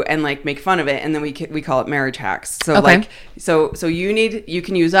for you and like make fun of it. And then we call it marriage hacks. So Okay. like, so you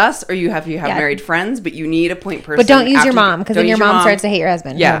can use us or you have Yeah. married friends, but you need a point person. But don't use after your mom, because then don't your use mom starts to hate your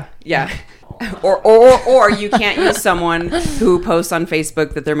husband. Yeah. Yeah. Or you can't use someone who posts on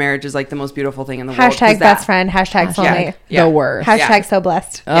Facebook that their marriage is like the most beautiful thing in the world. 'cause Hashtag best friend. Hashtag soulmate. Yeah. The worst. Hashtag Yeah. so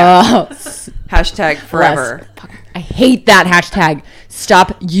blessed. Oh, Hashtag forever. bless. I hate that hashtag.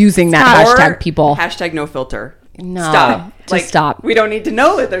 Stop using that Or hashtag, people. Hashtag no filter. No, Stop. just stop. We don't need to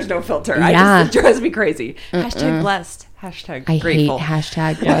know that there's no filter. Yeah. It drives me crazy. Hashtag blessed. Hashtag I grateful. hate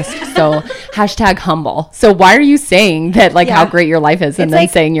hashtag blessed. So hashtag humble. So why are you saying that like how Yeah. great your life is and It's then like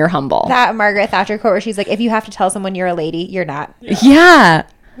saying you're humble? That Margaret Thatcher quote where she's like, if you have to tell someone you're a lady, you're not. Yeah.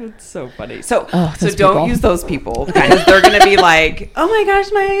 It's so funny. So those don't people. use those people because they're going to be like, oh my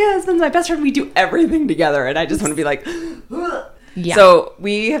gosh, my husband's my best friend. We do everything together. And I just want to be like, ugh. Yeah. So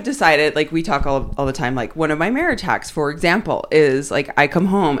we have decided, like we talk all the time, like one of my marriage hacks, for example, is like I come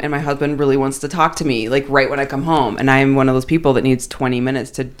home and my husband really wants to talk to me like right when I come home. And I'm one of those people that needs 20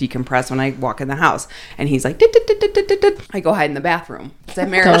 minutes to decompress when I walk in the house. And he's like, "Dit, dit, dit, dit, dit, dit, dit." I go hide in the bathroom. It's a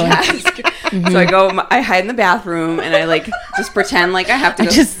marriage hack. So I hide in the bathroom and I like just pretend like I have to I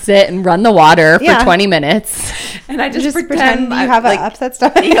go, just sit and run the water for Yeah. 20 minutes. and I just, Just pretend you I- have like, an upset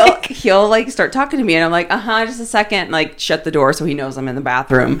stomach. he'll like start talking to me and I'm like, just a second, like shut the door so he knows I'm in the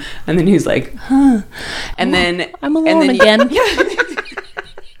bathroom. And then he's like, huh. And then I'm alone and then again.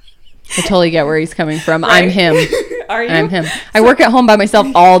 I totally get where he's coming from. I'm him. Are you? I'm him. I work at home by myself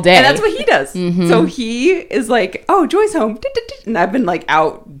all day. And that's what he does. Mm-hmm. So he is like, oh, Joy's home. And I've been like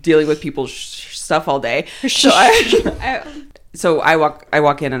out dealing with people's stuff all day. So I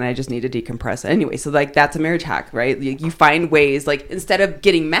walk in and I just need to decompress anyway. So like that's a marriage hack, right? You find ways, like instead of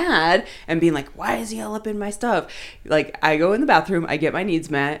getting mad and being like, why is he all up in my stuff? Like I go in the bathroom, I get my needs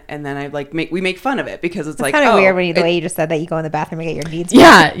met, and then I like we make fun of it because it's like kind of weird when the it- way you just said that you go in the bathroom and get your needs.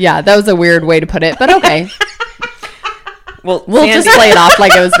 Yeah, that was a weird way to put it, but okay. Well, We'll Sandy just play it off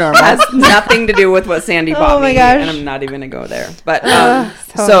like it was normal. has nothing to do with what Sandy bought my me, gosh. and I'm not even gonna go there. But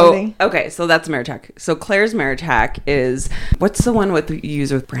so amazing. okay, so that's marriage hack. So Claire's marriage hack is what's the one with you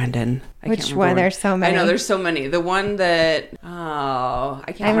use with Brandon? I Which can't remember one? There's so many. I know there's so many. The one that I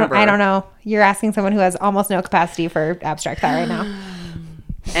can't remember. I don't know. You're asking someone who has almost no capacity for abstract thought right now.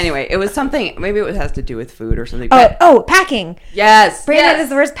 Anyway, it was something. Maybe it has to do with food or something. But Packing. yes, Brandon yes. is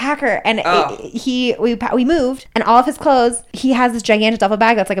the worst packer, and Oh. we moved, and all of his clothes. He has this gigantic duffel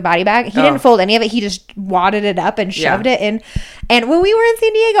bag that's like a body bag. He Oh. didn't fold any of it. He just wadded it up and shoved it in. And when we were in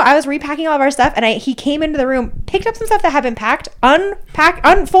San Diego, I was repacking all of our stuff, and he came into the room, picked up some stuff that had been packed,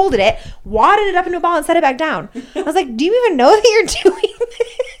 unfolded it, wadded it up into a ball, and set it back down. I was like, "Do you even know that you're doing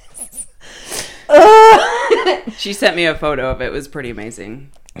this?" Ugh. She sent me a photo of it. It was pretty amazing.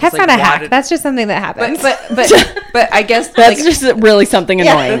 It That's was, not like, a hack. wadded- That's just something that happens. but I guess That's like, just really something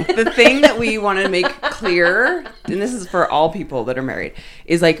annoying. the thing that we want to make clear, and this is for all people that are married,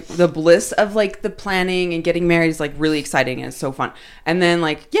 is like the bliss of like the planning and getting married is like really exciting and it's so fun. And then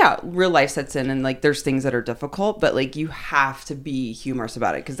like, yeah, real life sets in and like there's things that are difficult, but like you have to be humorous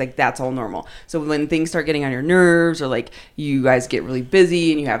about it because like that's all normal. So when things start getting on your nerves or like you guys get really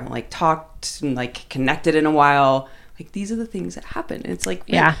busy and you haven't like talked and like connected in a while, like these are the things that happen. It's like,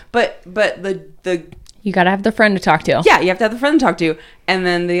 Yeah. But the You got to have the friend to talk to. yeah, you have to have the friend to talk to. And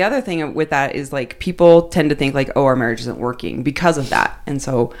then the other thing with that is like people tend to think like, oh, our marriage isn't working because of that. And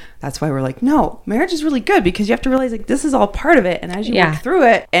so that's why we're like, no, marriage is really good because you have to realize like this is all part of it. And as you Yeah. work through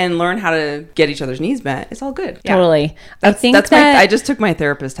it and learn how to get each other's needs met, it's all good. Yeah. Totally. I think That's that I just took my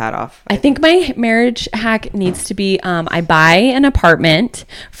therapist hat off. I think my marriage hack needs to be I buy an apartment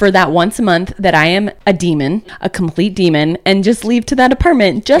for that once a month that I am a demon, a complete demon, and just leave to that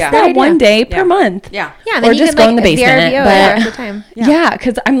apartment just Yeah. that Good one day Yeah. per month. Yeah. yeah, and Or then you just can, go in the basement. VRBO But all the time. yeah,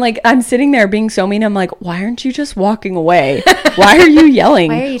 because I'm sitting there being so mean. I'm like, why aren't you just walking away? Why are you yelling?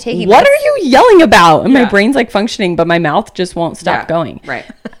 Why are you taking What this? are you yelling about? And my Yeah. brain's like functioning, but my mouth just won't stop Yeah. going. Right.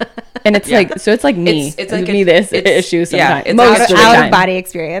 And it's Yeah. like, so it's like me. It's like me this issue yeah, sometimes. it's Most out of the Out time. of body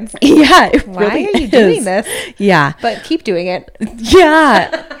experience. Yeah. It Why really are you doing is. this? Yeah. But keep doing it.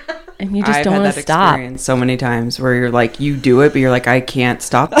 Yeah. And you just I've don't had want that to stop. experience so many times where you're like, you do it, but you're like, I can't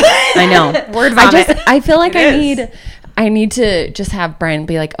stop. I know. Word I vomit. I feel like It is. I need to just have Brian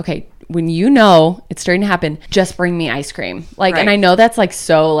be like, okay, when you know it's starting to happen, just bring me ice cream. Like, and Right. I know that's like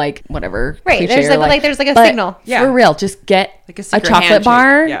so like whatever. Right. cliche There's or, like there's like a but signal. Yeah. for real, just get Like a a secret chocolate handshake.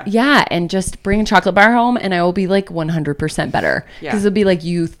 bar. Yeah. Yeah. And just bring a chocolate bar home and I will be like 100% better. Yeah. Because it'll be like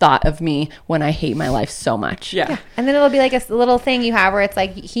you thought of me when I hate my life so much. Yeah. And then it'll be like a little thing you have where it's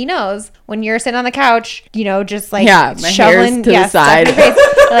like he knows when you're sitting on the couch, you know, just like Yeah, my hair's to the stuff side. in your face.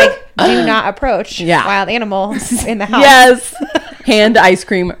 Like, do not approach Yeah. wild animals in the house. Yes. Hand ice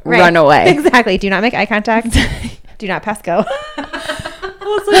cream, Right. run away. Exactly. Do not make eye contact. Do not pass go.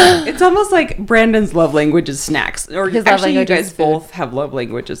 Well, it's almost like Brandon's love language is snacks. Or His love actually, you language guys is food. both have love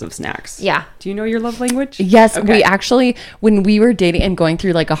languages of snacks. Yeah. Do you know your love language? Yes, Okay. we actually, when we were dating and going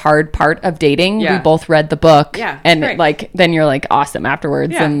through like a hard part of dating, Yeah. we both read the book. Yeah, it's and great. like then you're like awesome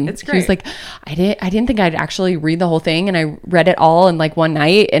afterwards. Yeah, and it's he was great. like, I didn't think I'd actually read the whole thing, and I read it all in like one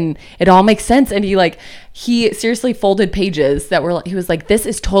night, and it all makes sense. And he seriously folded pages that were like, he was like, this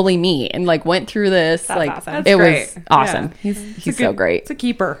is totally me, and like went through this. That's like awesome. That's it great. was awesome. Yeah. He's so great. It's a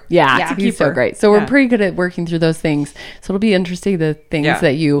keeper. Yeah, Yeah. he's so Keeper. great. So we're Yeah. pretty good at working through those things. So it'll be interesting the things Yeah.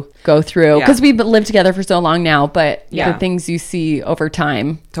 that you go through Yeah. because we've lived together for so long now. But Yeah. the things you see over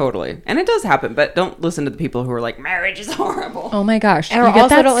time. Totally. And it does happen, but don't listen to the people who are like, marriage is horrible. Oh my gosh, And you get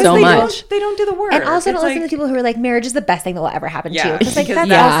also that don't so listen to much. They don't do the work. And also It's don't listen to like- people who are like, marriage is the best thing that will ever happen to Yeah, you. Because like because that's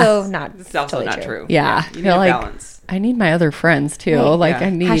that's- also not It's also totally not true. Yeah, You need you're a like, balance. I need my other friends too. Right. Like Yeah. I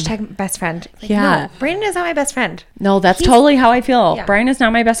need. Hashtag best friend. Like, Yeah. No, Brandon is not my best friend. No, that's He's- totally how I feel. Yeah. Brian is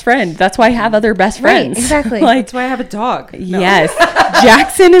not my best friend. That's why I have other best Right, friends. exactly. like That's why I have a dog. No. yes,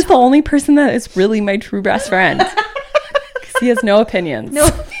 Jackson is the only person that is really my true best friend. 'Cause he has no opinions. No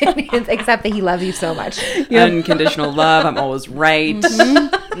opinions except that he loves you so much. Unconditional love. I'm always right.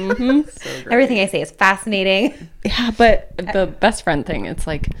 Mm-hmm. So great. Everything I say is fascinating. Yeah, but the best friend thing, it's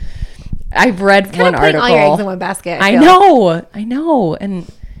like I've read Kind one of putting article. all your eggs in one basket. I feel. know, and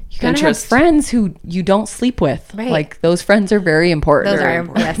you gotta have Pinterest. friends who you don't sleep with. Right. Like those friends are very important. Those are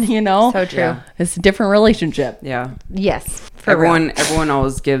important. yes. you know, So true. Yeah. It's a different relationship. Yeah. Yes. For real. Everyone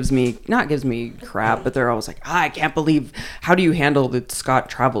always gives me crap, but they're always like, I can't believe, how do you handle that Scott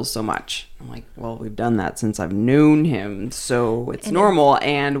travels so much? I'm like, well, we've done that since I've known him, so it's normal,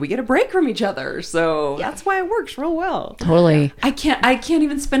 and we get a break from each other, so that's why it works real well. Totally. I can't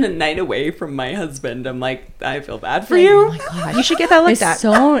even spend a night away from my husband. I'm like, I feel bad for you. You should get that looked It's at.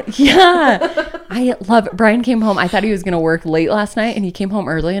 so yeah. I love Brian came home. I thought he was gonna work late last night, and he came home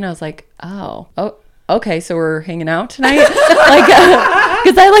early, and I was like, oh. Okay, so we're hanging out tonight, like,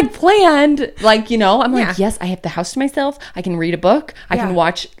 because I like planned, like, you know, I'm like, Yeah. yes, I have the house to myself. I can read a book. I Yeah. can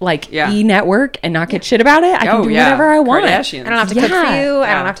watch like Yeah. E Network and not get shit about it. I can Oh, do yeah. whatever I want. Kardashians. I don't have to cook for Yeah. you. I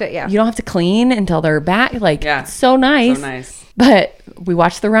Yeah. don't have to. Yeah. You don't have to clean until they're back. Like, Yeah. it's so nice. So nice. But we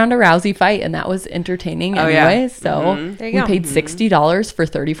watched the Ronda Rousey fight, and that was entertaining Oh, yeah. anyway. So There you we go. paid $60 for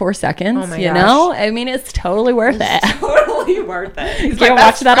 34 seconds. Oh my you gosh. know, I mean, it's totally worth it. Totally worth it. He's You my can watch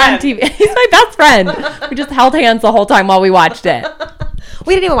best that on friend. TV. He's my best friend. We just held hands the whole time while we watched it.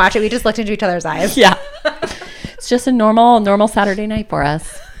 We didn't even watch it. We just looked into each other's eyes. Yeah, it's just a normal Saturday night for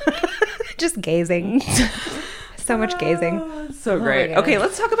us. Just gazing. So much gazing. So great. gosh. Okay,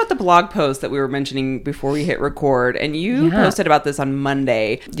 let's talk about the blog post that we were mentioning before we hit record. And you Yeah. posted about this on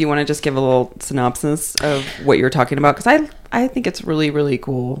Monday. Do you want to just give a little synopsis of what you were talking about? Because I think it's really, really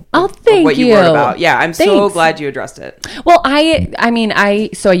cool. Oh, of thank what you wrote you. about. Yeah, I'm so Thanks. glad you addressed it. Well, I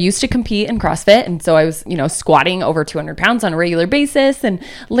used to compete in CrossFit, and so I was, squatting over 200 pounds on a regular basis and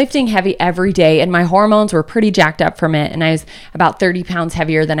lifting heavy every day, and my hormones were pretty jacked up from it, and I was about 30 pounds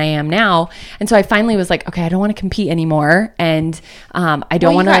heavier than I am now, and so I finally was like, okay, I don't want to compete anymore, and I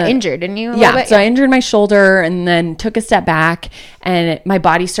don't want You to. got injured, didn't you? a Yeah, little bit? so I injured my shoulder and then took a step back, and my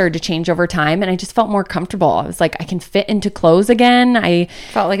body started to change over time, and I just felt more comfortable. I was like, I can fit into clothes again. I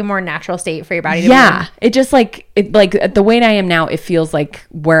felt like a more natural state for your body to yeah, it just like the weight I am now, it feels like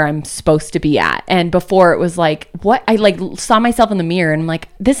where I'm supposed to be at. And before it was like, what I like saw myself in the mirror and I'm like,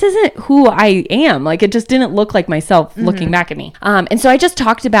 this isn't who I am. Like it just didn't look like myself looking back at me. And so I just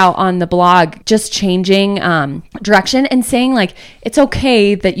talked about on the blog just changing direction and saying like it's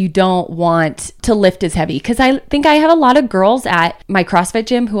okay that you don't want to lift as heavy, because I think I have a lot of girls at my CrossFit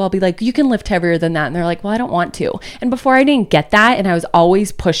gym who I'll be like, you can lift heavier than that, and they're like, well, I don't want to. And before I didn't get that, and I was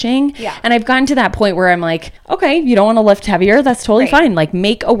always pushing. Yeah. And I've gotten to that point where I'm like, okay, you don't want to lift heavier, that's totally Right. fine. Like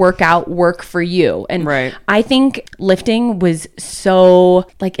make a workout work for you. And Right. I think lifting was so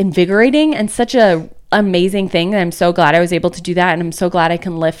like invigorating and such a amazing thing. I'm so glad I was able to do that. And I'm so glad I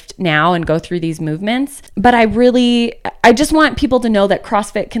can lift now and go through these movements. But I just want people to know that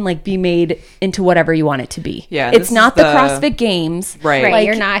CrossFit can like be made into whatever you want it to be. Yeah, it's not the CrossFit Games. Right. Right. Like,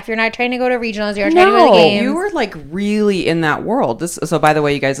 You're not, if you're not trying to go to regionals, you're trying to go to the games. You were like really in that world. So by the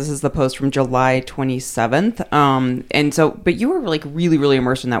way, you guys, this is the post from July 27th. And so, but you were like really, really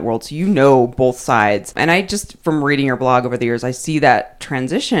immersed in that world. So you know both sides. And I just, from reading your blog over the years, I see that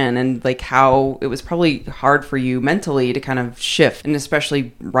transition and like how it was probably hard for you mentally to kind of shift. And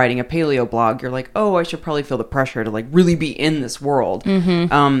especially writing a paleo blog, you're like, oh, I should probably feel the pressure to like really be in this world.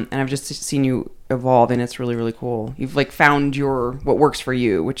 And I've just seen you evolve, and it's really, really cool. You've like found what works for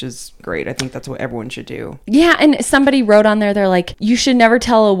you, which is great. I think that's what everyone should do. Yeah, and somebody wrote on there, they're like, you should never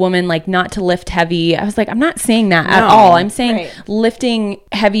tell a woman like not to lift heavy. I was like, I'm not saying that at all. I'm saying lifting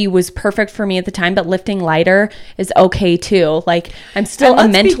heavy was perfect for me at the time, but lifting lighter is okay too. Like, I'm still a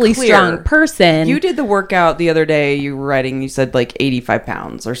mentally strong person. You did the workout the other day. You were writing, you said like 85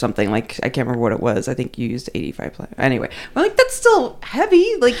 pounds or something. Like, I can't remember what it was. I think you used 85. Anyway, well, like that's still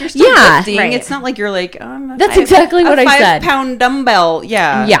heavy. Like, you're still lifting. Right. It's not like you're like, That's exactly what I said. 5-pound dumbbell.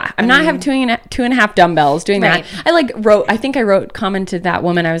 Yeah. I'm not have 2.5 dumbbells doing that. I think I commented that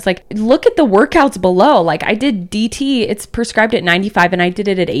woman. I was like, look at the workouts below. Like, I did DT. It's prescribed at 95 and I did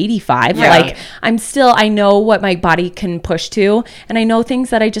it at 85. Yeah. Like, I know what my body can push to, and I know things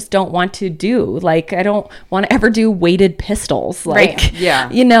that I just don't want to do. Like, I don't want to ever do weighted pistols. Like,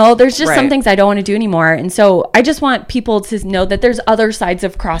 there's just some things I don't want to do anymore. And so I just want people to know that there's other sides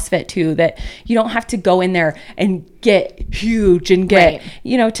of CrossFit too, that you don't have to go in there and get huge and get,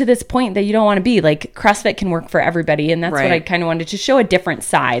 to this point that you don't want to be. Like, CrossFit can work for everybody. And that's what I kind of wanted to show, a different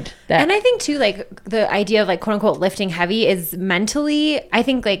side. And I think too, like the idea of like quote unquote lifting heavy is mentally, I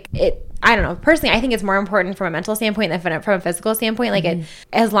think like I don't know. Personally, I think it's more important from a mental standpoint than from a physical standpoint. Like,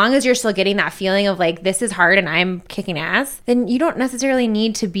 as long as you're still getting that feeling of like, this is hard and I'm kicking ass, then you don't necessarily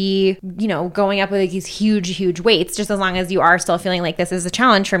need to be, going up with like these huge, huge weights, just as long as you are still feeling like this is a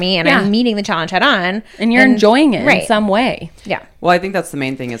challenge for me and I'm meeting the challenge head on. And you're enjoying it in some way. Yeah. Well, I think that's the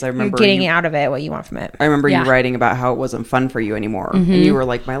main thing is I remember you're getting out of it what you want from it. I remember you writing about how it wasn't fun for you anymore. And you were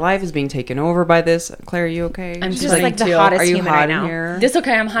like, my life is being taken over by this. Claire, are you okay? I'm just like the hottest human right now. Here? This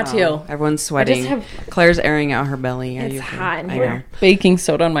okay, I'm hot too. Everyone's sweating. Claire's airing out her belly. It's hot in I here. know. Baking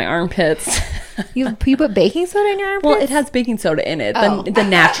soda on my armpits. You put baking soda in your armpits? Well, it has baking soda in it. The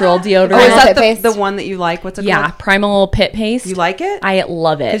natural deodorant. Oh, is that paste? the one that you like? What's it called? Primal Pit Paste. You like it? I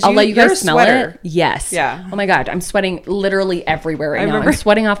love it. 'Cause I'll let you you're guys a smell sweater. it. Yes. Yeah. Oh my God, I'm sweating literally everywhere right now. remember- I'm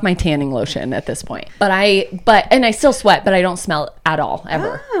sweating off my tanning lotion at this point. And I still sweat, but I don't smell it at all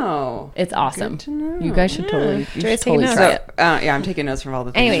ever. Oh. It's awesome. Good to know. You guys should totally taking notes. try it. I'm taking notes from all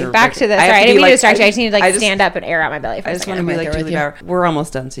the things. Anyway, you're back to this. I Sorry, have I to didn't be mean to like- distract you. I just need to I just- stand up and air out my belly for I a just second. want to be like there with Julie you. Bauer. We're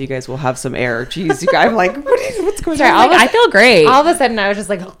almost done, so you guys will have some air. Jeez, you guys, I'm like, what's going Sorry, on? all of a I feel great. All of a sudden, I was just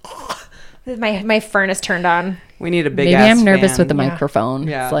like, my furnace turned on. We need a big Maybe ass I'm nervous fan. with the microphone.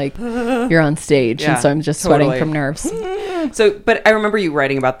 Yeah. It's like you're on stage, Yeah, and so I'm just totally. sweating from nerves. So, but I remember you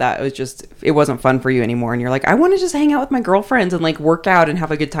writing about that. It wasn't fun for you anymore. And you're like, I want to just hang out with my girlfriends and like work out and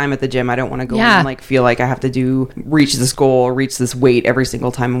have a good time at the gym. I don't want to go and like feel like I have to reach this goal or reach this weight every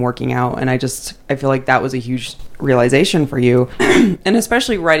single time I'm working out. And I feel like that was a huge realization for you. And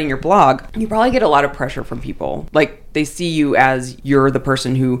especially writing your blog, you probably get a lot of pressure from people. Like, they see you as you're the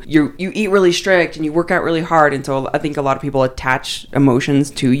person who you eat really strict and you work out really hard. And so I think a lot of people attach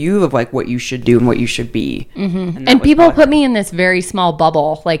emotions to you of like what you should do and what you should be. Mm-hmm. And people put me in this very small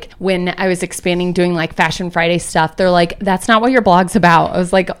bubble. Like, when I was expanding, doing like Fashion Friday stuff, they're like, that's not what your blog's about. I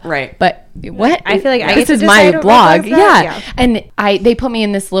was like, right. But what? I feel like I this get is to my decide what blog. blog's that? Yeah. And they put me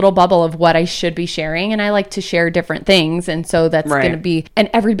in this little bubble of what I should be sharing, and I like to share different things. And so that's going to be, and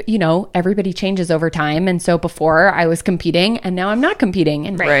everybody changes over time. And so before I was competing, and now I'm not competing.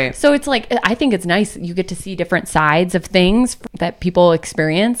 And so it's like, I think it's nice. You get to see different sides of things that people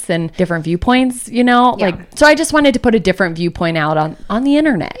experience and different viewpoints, like, so I just wanted to put a different viewpoint out on the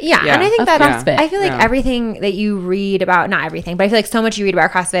internet. Yeah. And I think that CrossFit. I feel like everything that you read about, not everything, but I feel like so much you read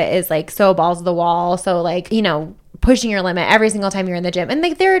about CrossFit is like so balls to the wall. So like, pushing your limit every single time you're in the gym. And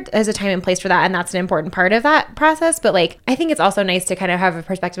like there is a time and place for that, and that's an important part of that process. But like I think it's also nice to kind of have a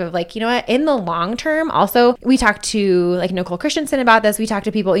perspective of like, you know what, in the long term, also we talked to like Nicole Christensen about this. We talked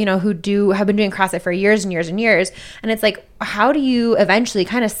to people, who have been doing CrossFit for years and years and years. And it's like, how do you eventually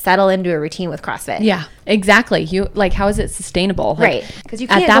kind of settle into a routine with CrossFit? Yeah. Exactly. You like, how is it sustainable? Like, Right. Because you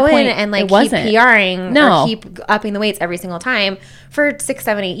at can't that go in point, and like it keep wasn't. PRing No. or keep upping the weights every single time for 6,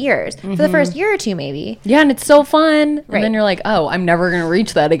 7, 8 years. For the first year or two, maybe. Yeah, and it's so fun. And Right. then you're like, oh, I'm never going to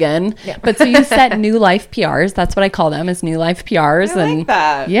reach that again. Yeah. But so you set new life PRs. That's what I call them, is new life PRs. I and like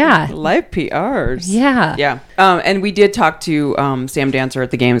that. Yeah. Live PRs. Yeah. Yeah. And we did talk to Sam Dancer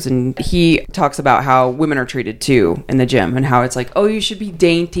at the games, and he talks about how women are treated too in the gym, and how it's like, oh, you should be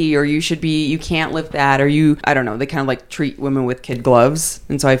dainty, or you can't lift that, or I don't know, they kind of like treat women with kid gloves.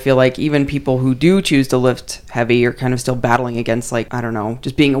 And so I feel like even people who do choose to lift heavy are kind of still battling against, like, I don't know,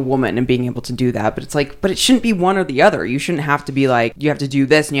 just being a woman and being able to do that. But it's like, but it shouldn't be one or the other. You shouldn't have to be like, you have to do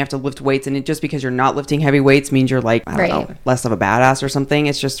this and you have to lift weights, and just because you're not lifting heavy weights means you're like, I don't know, less of a badass or something.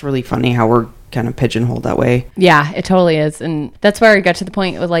 It's just really funny how we're kind of pigeonholed that way. Yeah, it totally is. And that's where I got to the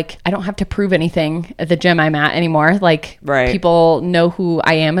point with, like, I don't have to prove anything at the gym I'm at anymore. Like, Right. people know who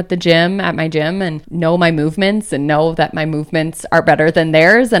I am at my gym, and know my movements, and know that my movements are better than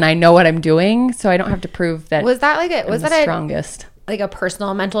theirs, and I know what I'm doing. So I don't have to prove that Was that like I'm the strongest. like a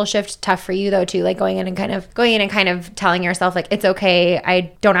personal mental shift tough for you though too, like going in and kind of telling yourself like, it's okay,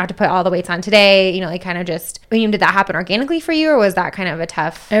 I don't have to put all the weights on today, you know, like kind of just, I mean, did that happen organically for you, or was that kind of a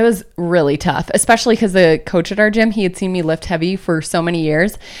tough? It was really tough, especially because the coach at our gym, he had seen me lift heavy for so many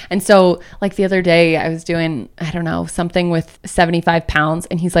years. And so, like, the other day I was doing, I don't know, something with 75 pounds,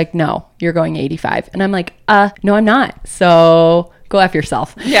 and he's like, no, you're going 85. And I'm like, no, I'm not. So go F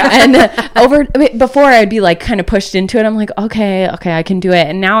yourself. Yeah. And before I'd be like kind of pushed into it. I'm like, okay, I can do it.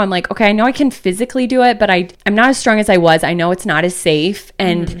 And now I'm like, okay, I know I can physically do it, but I'm not as strong as I was. I know it's not as safe,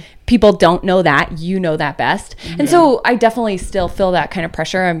 and people don't know that. You know that best. And so I definitely still feel that kind of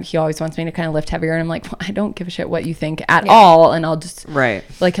pressure. He always wants me to kind of lift heavier, and I'm like, well, I don't give a shit what you think at all. And I'll just, Right.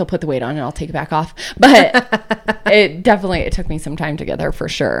 like, he'll put the weight on and I'll take it back off. But it took me some time to get there, for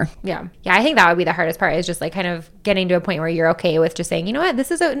sure. Yeah, I think that would be the hardest part, is just like kind of getting to a point where you're okay with just saying, you know what, this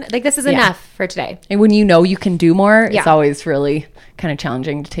is enough for today. And when you know you can do more, Yeah. it's always really kind of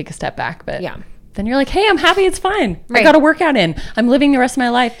challenging to take a step back. But Yeah. then you're like, hey, I'm happy. It's fine. I Right. got a workout in. I'm living the rest of my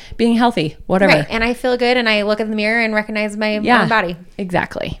life being healthy, whatever. Right, and I feel good, and I look in the mirror and recognize my own body.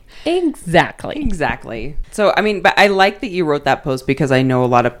 Exactly. Exactly. So, I mean, but I like that you wrote that post, because I know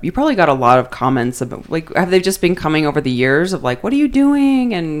you probably got a lot of comments about, like, have they just been coming over the years of like, what are you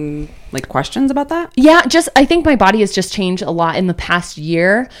doing? And like questions about that? Yeah, I think my body has just changed a lot in the past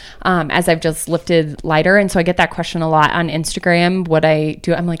year, as I've just lifted lighter. And so I get that question a lot on Instagram. What I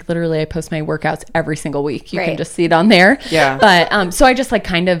do, I'm like, literally, I post my workouts every single week. You can Right. just see it on there. Yeah. But so I just like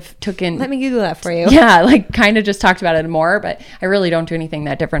kind of took in. Let me Google that for you. Yeah, like kind of just talked about it more, but I really don't do anything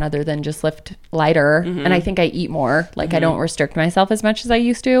that different other than just lift lighter. And I think I eat more. Like, I don't restrict myself as much as I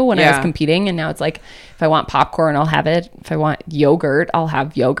used to when I was competing. And now it's like, if I want popcorn, I'll have it. If I want yogurt, I'll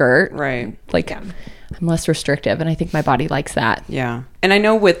have yogurt. Right. Like, I'm less restrictive, and I think my body likes that. Yeah. And I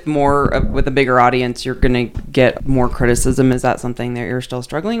know with with a bigger audience, you're going to get more criticism. Is that something that you're still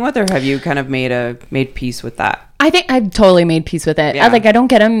struggling with, or have you kind of made peace with that? I think I've totally made peace with it. Yeah. I don't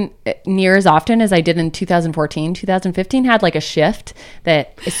get them near as often as I did in 2014. 2015 had like a shift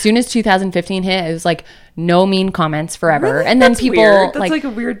that as soon as 2015 hit, it was like no mean comments forever. Really? And then That's people weird. That's like a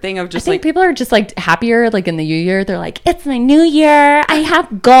weird thing of I just think like, people are just like happier, like in the new year. They're like, it's my new year. I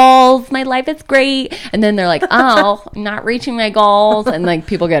have goals. My life is great. And then they're like, oh, I'm not reaching my goals. And like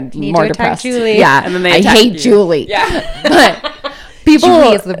people get Need more to attack depressed. Julie. Yeah. And then they I attack hate you. Julie. yeah. But people.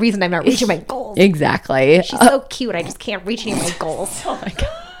 Julie is the reason I'm not reaching my goals. Exactly. She's so cute. I just can't reach any of my goals. Oh my God.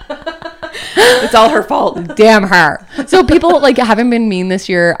 It's all her fault. Damn her. So people like haven't been mean this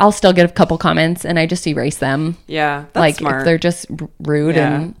year. I'll still get a couple comments and I just erase them. Yeah. That's Like smart. if they're just rude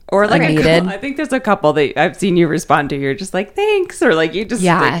and or like unneeded. I think there's a couple that I've seen you respond to. You're just like, thanks. Or like you just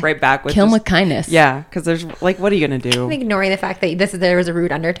like right back with kill 'em just- with kindness. Yeah. Because there's like, what are you going to do? I'm ignoring the fact that there was a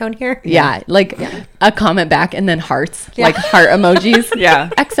rude undertone here. Yeah, like a comment back and then hearts, like heart emojis. Yeah.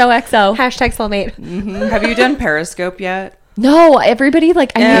 XOXO. Hashtag soulmate. Have you done Periscope yet? No, everybody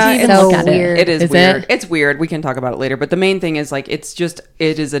like I need to even so look at weird. it. It is Is weird. it? It's weird. We can talk about it later. But the main thing is like it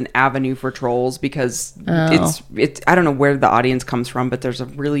is an avenue for trolls because it's I don't know where the audience comes from, but there's a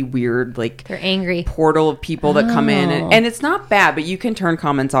really weird like They're angry. portal of people that come in and it's not bad, but you can turn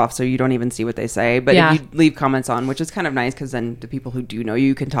comments off so you don't even see what they say. But Yeah. if you leave comments on, which is kind of nice because then the people who do know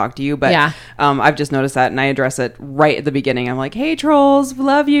you can talk to you. But Yeah. I've just noticed that and I address it right at the beginning. I'm like, hey trolls,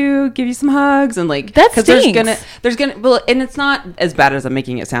 love you, give you some hugs and like That because stinks. there's gonna well and and it's not as bad as I'm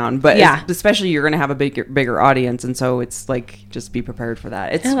making it sound, but Yeah. especially you're going to have a bigger audience, and so it's like just be prepared for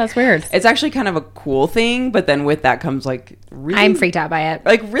that. It's that's weird. It's actually kind of a cool thing, but then with that comes like really, I'm freaked out by it.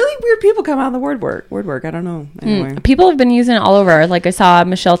 like really weird people come out of the woodwork. I don't know. Anyway. People have been using it all over. Like I saw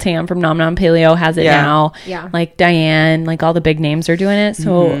Michelle Tam from Nom Nom Paleo has it Yeah. now. Yeah. Like Diane, like all the big names are doing it.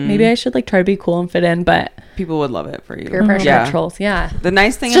 So maybe I should like try to be cool and fit in, but People would love it for you. Peer pressure. Yeah. trolls, yeah. The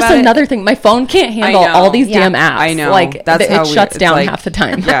nice thing It's just about another thing. My phone can't handle know. all these Yeah. damn apps. I know. Like That's how it we- shuts it's down like- half the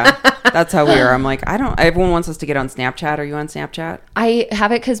time. yeah, that's how we are. I'm like, everyone wants us to get on Snapchat. Are you on Snapchat? I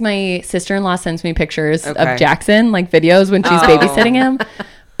have it because my sister-in-law sends me pictures Okay. of Jackson, like videos when she's Oh. babysitting him.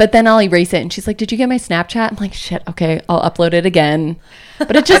 But then I'll erase it, and she's like, "Did you get my Snapchat?" I'm like, "Shit, okay, I'll upload it again."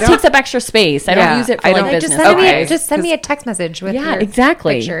 But it just takes up extra space. I Yeah, don't use it for I like don't- Like, business. Okay. just send me a text message with Yeah, your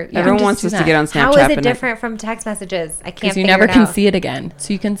exactly. picture. Yeah. Everyone just wants do us to that. get on Snapchat. How is it and different from text messages? I can't because you figure never it can out. see it again,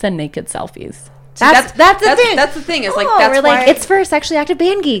 so you can send naked selfies. That's the thing. That's the thing. It's like Oh, that's we're like why it's for sexually active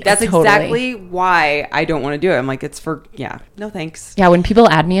band geeks. that's Totally. exactly why I don't want to do it. I'm like, it's for no thanks. Yeah, when people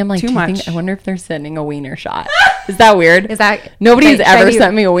add me, I'm like, Too "Do you much. think, I wonder if they're sending a wiener shot." Is that weird? Is that Nobody's should I ever be-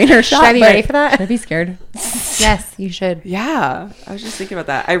 sent me a wiener shot. Should I be but ready for that? Should I be scared? Yes, you should. Yeah, I was just thinking about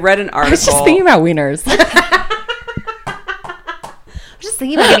that. I read an article. I was just thinking about wieners. I'm just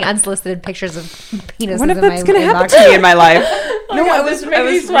thinking about getting unsolicited pictures of penises. What if in my that's going to happen inbox. to me in my life? No, I was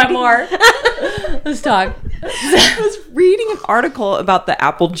reading- more. Let's talk. I was reading an article about the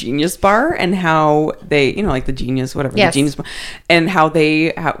Apple Genius Bar and how they, like the Genius, whatever, Yes. the Genius Bar, and how they,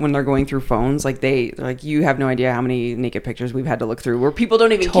 when they're going through phones, like they're like, you have no idea how many naked pictures we've had to look through where people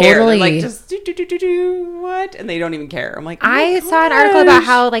don't even care. They're Totally. like, just do, what? And they don't even care. I'm like, oh my I saw an article about gosh.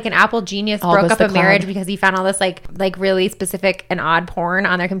 how like an Apple genius All broke goes up to a the marriage cloud. because he found all this like really specific and odd porn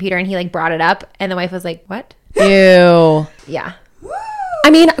on their computer, and he like brought it up, and the wife was like, "What?" Ew. Yeah. I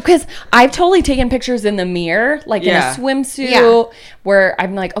mean, because I've totally taken pictures in the mirror, like Yeah. in a swimsuit, Yeah. where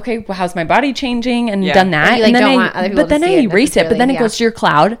I'm like, okay, well, how's my body changing, and Yeah. done that, But you, like, and then don't want other people but then to I see it erase it, but then it necessarily, goes to your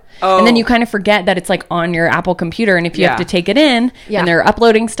cloud, Oh. and then you kind of forget that it's like on your Apple computer, and if you Yeah. have to take it in, Yeah. and they're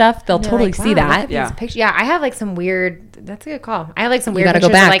uploading stuff, they'll And you're totally like, see "Wow, look that. at these Yeah. pictures." Yeah, I have like some weird. That's a good call. I have like some weird gotta go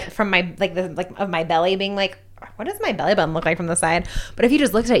pictures of, back. like from my of my belly being like, what does my belly button look like from the side? But if you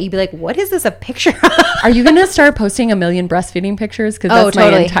just looked at it, you'd be like, what is this a picture of? Are you gonna start posting a million breastfeeding pictures? Because Oh, that's my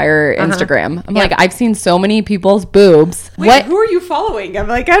totally. entire Uh-huh. Instagram. I'm Yeah. like, I've seen so many people's boobs. Wait, who are you following? I'm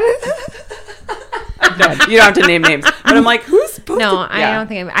like, I don't. No, you don't have to name names, but I'm like, who's supposed No, to? I don't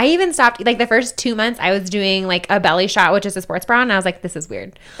think I even stopped. Like the first 2 months, I was doing like a belly shot, which is a sports bra, and I was like, this is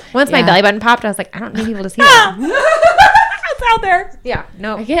weird. Once my Yeah. belly button popped, I was like, I don't need people to see that. It's out there. Yeah,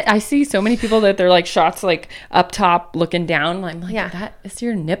 no. I see so many people that they're like shots like up top looking down. I'm like, Yeah. that is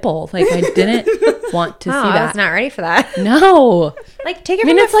your nipple. Like I didn't want to No, see I that. was not ready for that. No. Like, take it I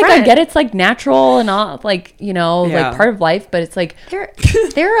mean, from it's the like, I front. get it's like natural and all, like, Yeah. like part of life, but it's like There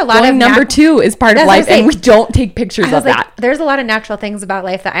are a lot going of number 2 is part of That's what life, I'm saying. and we don't take pictures I of was like, that. there's a lot of natural things about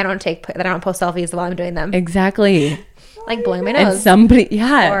life that I don't post selfies while I'm doing them. Exactly. Like blowing my And nose. somebody, Or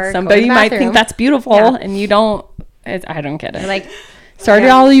go to somebody the might bathroom. think that's beautiful, Yeah. and you don't. I don't get it. like, Sorry to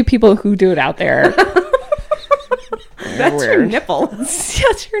all you people who do it out there. That's your nipple.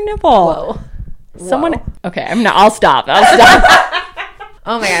 That's your nipple. whoa. Someone. Okay, I'll stop. I'll stop.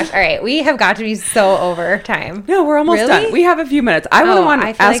 Oh my gosh. All right. We have got to be so over time. No, we're almost Really? done. We have a few minutes. I Oh, want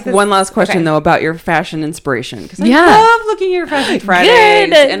I to feel ask like this- one last question okay. though about your fashion inspiration because I Yeah. love looking at your fashion Fridays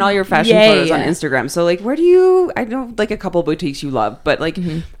Good. and all your fashion Yay. photos on Instagram. So like, where do you? I know like a couple boutiques you love, but like,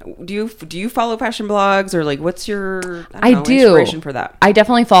 Mm-hmm. do you follow fashion blogs or like what's your I do. inspiration for that? I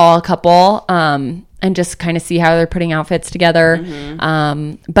definitely follow a couple, and just kind of see how they're putting outfits together.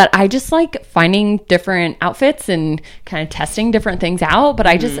 But I just like finding different outfits and kind of testing different things out. But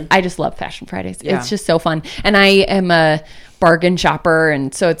I just love Fashion Fridays. Yeah. It's just so fun, and I am a bargain shopper,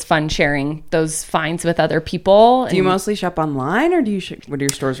 and so it's fun sharing those finds with other people. Do you and- mostly shop online or do you what are your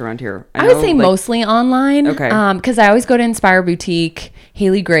stores around here? I would know, say like- mostly online. Okay. Because I always go to Inspire Boutique,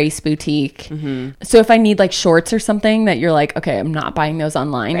 Haley Grace Boutique. Mm-hmm. So if I need like shorts or something that you're like, okay, I'm not buying those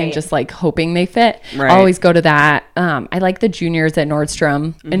online and Right. just like hoping they fit, Right. I always go to that. I like the juniors at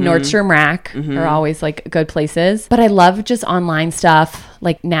Nordstrom Mm-hmm. and Nordstrom Rack are always like good places. But I love just online stuff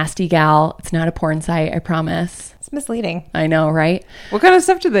like Nasty Gal. It's not a porn site, I promise. It's misleading. I know, right? What kind of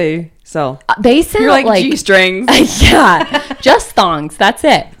stuff do they sell? They sell You're like, like G-strings. yeah, just thongs. That's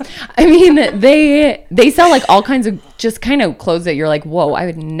it. I mean, they sell like all kinds of just kind of clothes that you're like, whoa, I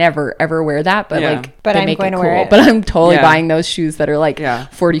would never ever wear that, but Yeah. like, But they I'm make going it to cool. wear it. But I'm totally Yeah. buying those shoes that are like Yeah.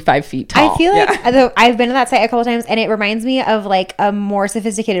 45 feet tall. I feel like I've been to that site a couple times, and it reminds me of like a more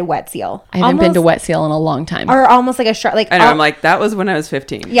sophisticated Wet Seal. I haven't been to Almost- Wet Seal in a long time. or almost like a Charlotte. Like I know. I'm like, that was when I was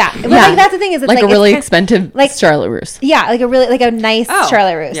 15. yeah, but Yeah. like that's the thing is, it's like a it's really kind- expensive like- Charlotte Russe. Yeah, like a really like a nice Oh,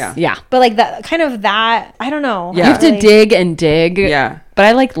 Charlotte Russe. yeah. Yeah. but like that kind of that. I don't know. Yeah. You have to Like- dig and dig. Yeah. But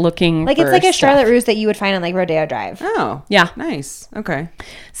I like looking Like for it's like a stuff. Charlotte Russe that you would find on like Rodeo Drive. Oh. Yeah. Nice. Okay.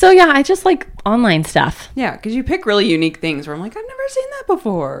 So yeah, I just like online stuff. Yeah, because you pick really unique things where I'm like, I've never seen that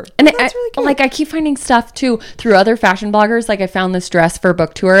before. And That's really cute. like I keep finding stuff too through other fashion bloggers. Like I found this dress for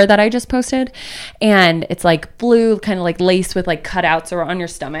book tour that I just posted, and it's like blue, kind of like lace with like cutouts or on your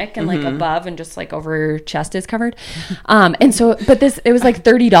stomach and like above and just like over your chest is covered. And so, but it was like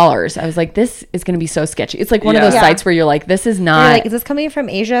 $30. I was like, this is going to be so sketchy. It's like one of Yeah. those Yeah. sites where you're like, this is You're not. like, is this coming from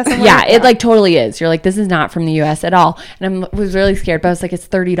Asia somewhere? Yeah, it like totally is. You're like, this is not from the U.S. at all, and I was really scared. But I was like, it's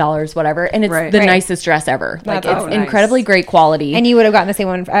 $30, whatever, and it's Right. the Right. nicest dress ever. Like That's it's awesome. incredibly great quality. And you would have gotten the same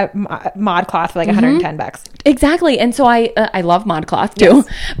one at ModCloth for like $110. Exactly. And so I love ModCloth too,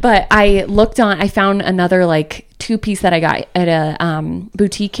 but I found another like 2-piece that I got at a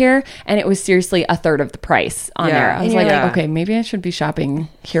boutique here, and it was seriously a third of the price on Yeah. there. I was And like, you're like- okay, maybe I should be shopping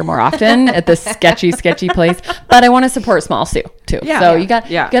here more often at this sketchy place, but I want to support small Sue too. Yeah. So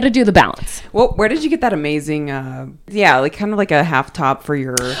Yeah. you got to do the balance. Well, where did you get that amazing, like kind of like a half top for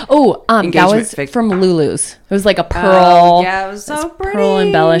your... Oh, that Engagement was fig- from Lulu's. It was like a pearl. yeah, it was so pretty. Pearl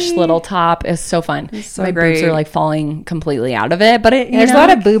embellished little top. It's so fun. so My boobs great. are like falling completely out of it, but it, There's a lot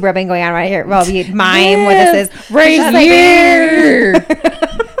of boob rubbing going on right here. Well, we mime what this is. right It's just like- here.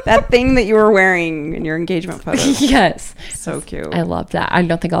 That thing that you were wearing in your engagement photo. Yes. So cute. I love that. I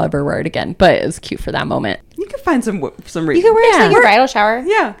don't think I'll ever wear it again, but it was cute for that moment. You can find some You reason. could wear it to Yeah. like your bridal shower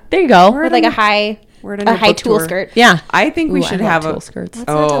Yeah. There you go. with like a high Wear it on your book tulle tour. skirt. Yeah. I think we Ooh, should I love have tulle a... skirts. What's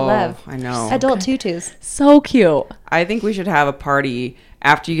not to Oh, love? I know. Adult tutus. So cute. I think we should have a party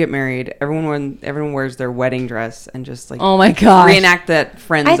after you get married. Everyone wears their wedding dress and just like Oh my gosh. reenact that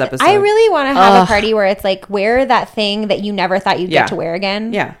Friends episode. I really want to have Ugh. a party where it's like wear that thing that you never thought you'd Yeah. get to wear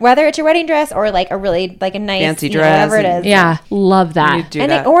again. Yeah. Whether it's your wedding dress or like a really like a nice Fancy you know, dress whatever it and- is. Yeah. Love that. You do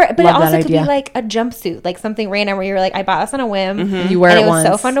And that. it, but it Love also that could be idea. like a jumpsuit, like something random where you're like, I bought this on a whim. You wear and it it was so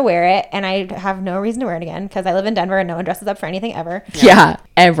once. fun to wear it, and I have no reason to wear it again because I live in Denver and no one dresses up for anything ever. Yeah.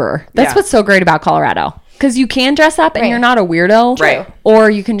 Ever. That's Yeah. what's so great about Colorado. Because you can dress up and Right. you're not a weirdo. Right.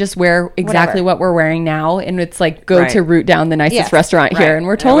 Or you can just wear exactly Whatever. what we're wearing now. And it's like, go Right. to Root Down, the nicest Yes. restaurant Right. here. And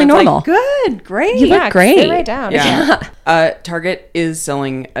we're totally Everyone's normal. like, good, great. You look Yeah, great. Sit right down. Yeah. Target is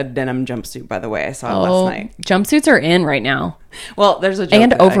selling a denim jumpsuit, by the way. I saw it Oh, last night. jumpsuits are in right now. Well, there's a joke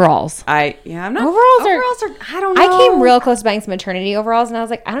And that overalls. I'm not. Overalls are- I don't know. I came real close to buying some maternity overalls, and I was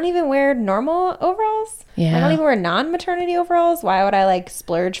like, I don't even wear normal overalls. Yeah. I don't even wear non-maternity overalls. Why would I like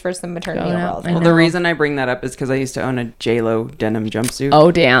splurge for some maternity Go out. overalls I Well, know. the reason I bring that up is because I used to own a J-Lo denim jumpsuit.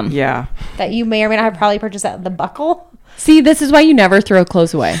 Oh, damn. Yeah. that you may or may not have probably purchased at the Buckle? See, this is why you never throw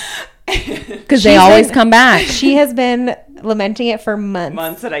clothes away. Because they She's always been- come back. She has been lamenting it for months.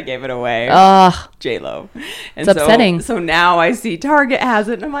 Months that I gave it away. Ugh. J-Lo. And It's upsetting. So now I see Target has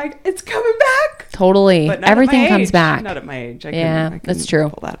it, and I'm like, it's coming back. Totally. But not Everything at my comes age. back. Not at my age. Yeah, I that's true.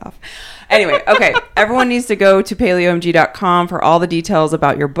 Pull that off. Anyway, okay. Everyone needs to go to paleomg.com for all the details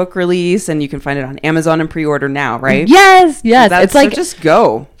about your book release, and you can find it on Amazon and pre-order now, right? Yes. Yes. That's, It's like so just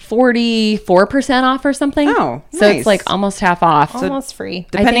go. 44% off or something. Oh, so nice. it's like almost half off. Almost free.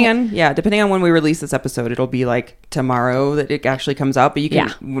 Depending think- on when we release this episode, it'll be like tomorrow that it actually comes out. But you can,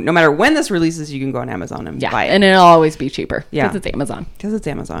 Yeah. no matter when this releases, you can go on Amazon and Yeah. buy it. And it'll always be cheaper. Yeah. Because it's Amazon. Because it's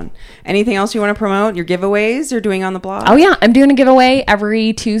Amazon. Anything else you want to promote? Your giveaways you're doing on the blog? Oh yeah, I'm doing a giveaway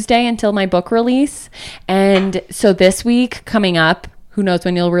every Tuesday until my book release. And so this week coming up, who knows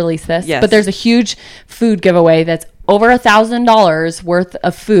when you'll release this, Yes. but there's a huge food giveaway that's over $1,000 worth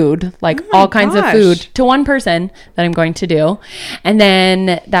of food, like all kinds of gosh. food to one person that I'm going to do. And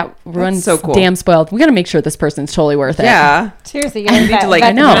then that runs so cool. damn spoiled. We got to make sure this person's totally worth it. Yeah. Seriously, you You need to like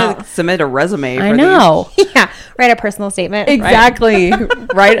I know. you gotta submit a resume. For I know. Yeah, write a personal statement. Exactly.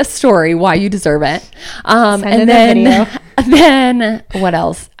 Write a story why you deserve it. Send And in a then, video. then what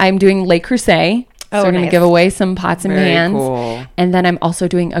else? I'm doing Le Creuset. So Oh, we're going to nice. give away some pots and Very pans. cool. And then I'm also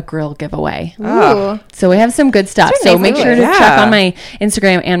doing a grill giveaway. Ooh. So we have some good stuff. Those are So nice make sure to giveaways. check Yeah. on my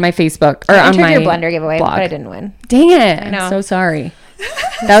Instagram and my Facebook or I on entered my your blender giveaway, blog. but I didn't win. Dang it. know. I'm so sorry.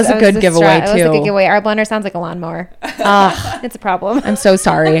 That was a I good giveaway It was a good too. giveaway. Our blender sounds like a lawnmower. Ugh, It's a problem. I'm so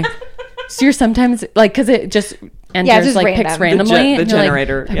sorry. So you're sometimes like, cause it just enters just like random. picks The randomly. the and you're like,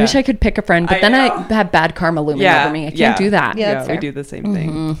 generator, I yeah. wish I could pick a friend, but I then know. I have bad karma looming over me. I can't do that. Yeah, Yeah, that's we fair. do the same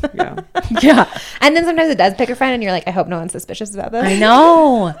thing. Yeah. Yeah, And then sometimes it does pick a friend, and you're like, I hope no one's suspicious about this. I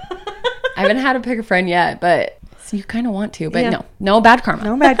know. I haven't had to pick a friend yet, but so you kind of want to, but Yeah. no bad karma.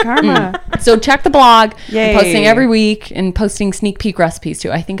 No bad karma. So check the blog. Yay. I'm posting every week and posting sneak peek recipes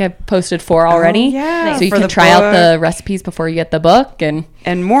too. I think I've posted 4 already. yeah. So you For can the try out book. the recipes before you get the book.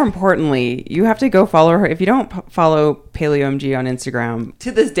 And more importantly, you have to go follow her. If you don't follow PaleoMG on Instagram,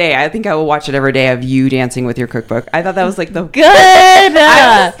 to this day, I think I will watch it every day of you dancing with your cookbook. I thought that was like the Good.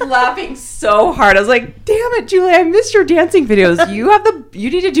 I was laughing so hard. I was like, "Damn it, Julie! I missed your dancing videos. You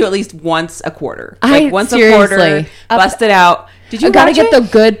need to do at least once a quarter. Like once a quarter, seriously. bust it out. Did you I gotta watch get it? the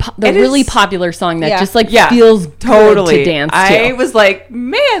good, the It really is- popular song that Yeah. just like Yeah, feels totally good to dance to. I was like,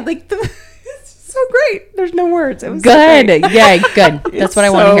 man, like it's so great. There's no words. It was so Good. great. Yeah, good. That's It's what I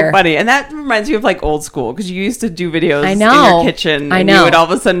want to so hear. Funny, and that reminds me of like old school because you used to do videos I in know. your kitchen. I and know. You would all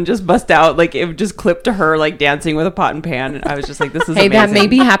of a sudden just bust out like it would just clip to her like dancing with a pot and pan, and I was just like, "This is Hey, amazing." that may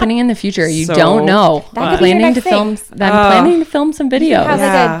be happening in the future. You So don't know. fun. I'm That could be your planning to next film. thing. I'm planning to film some videos. Have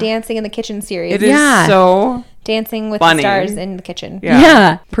Yeah. like a dancing in the kitchen series. It is Yeah. so Dancing with funny. the stars in the kitchen.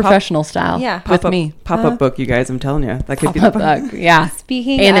 Yeah, professional style. Yeah. with pop-up- me. pop-up book, you guys. I'm telling you, that could be Pop-up the book. Yeah.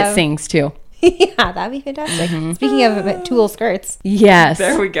 Speaking and of, it sings too. yeah, that'd be fantastic. Speaking of tulle skirts Yes.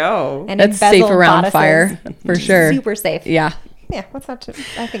 There we go. and That's safe embezzled around bodices, fire for sure. super safe. Yeah. Yeah, what's not to,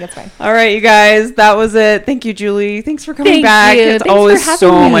 I think it's fine. All right, you guys, that was it. Thank you, Julie. Thanks for coming Thank back. you. It's Thanks for always having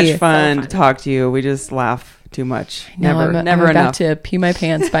so me. much So fun fun. to talk to you. We just laugh too much. No, Never I'm enough. about to pee my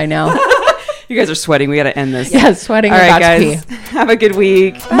pants by now. You guys are sweating. We got to end this. Yeah, sweating. All right, about to guys. Have a good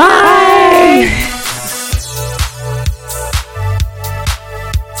week. pee. Bye.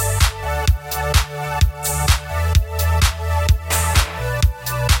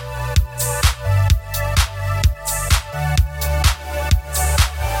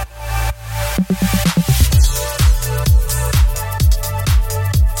 Bye.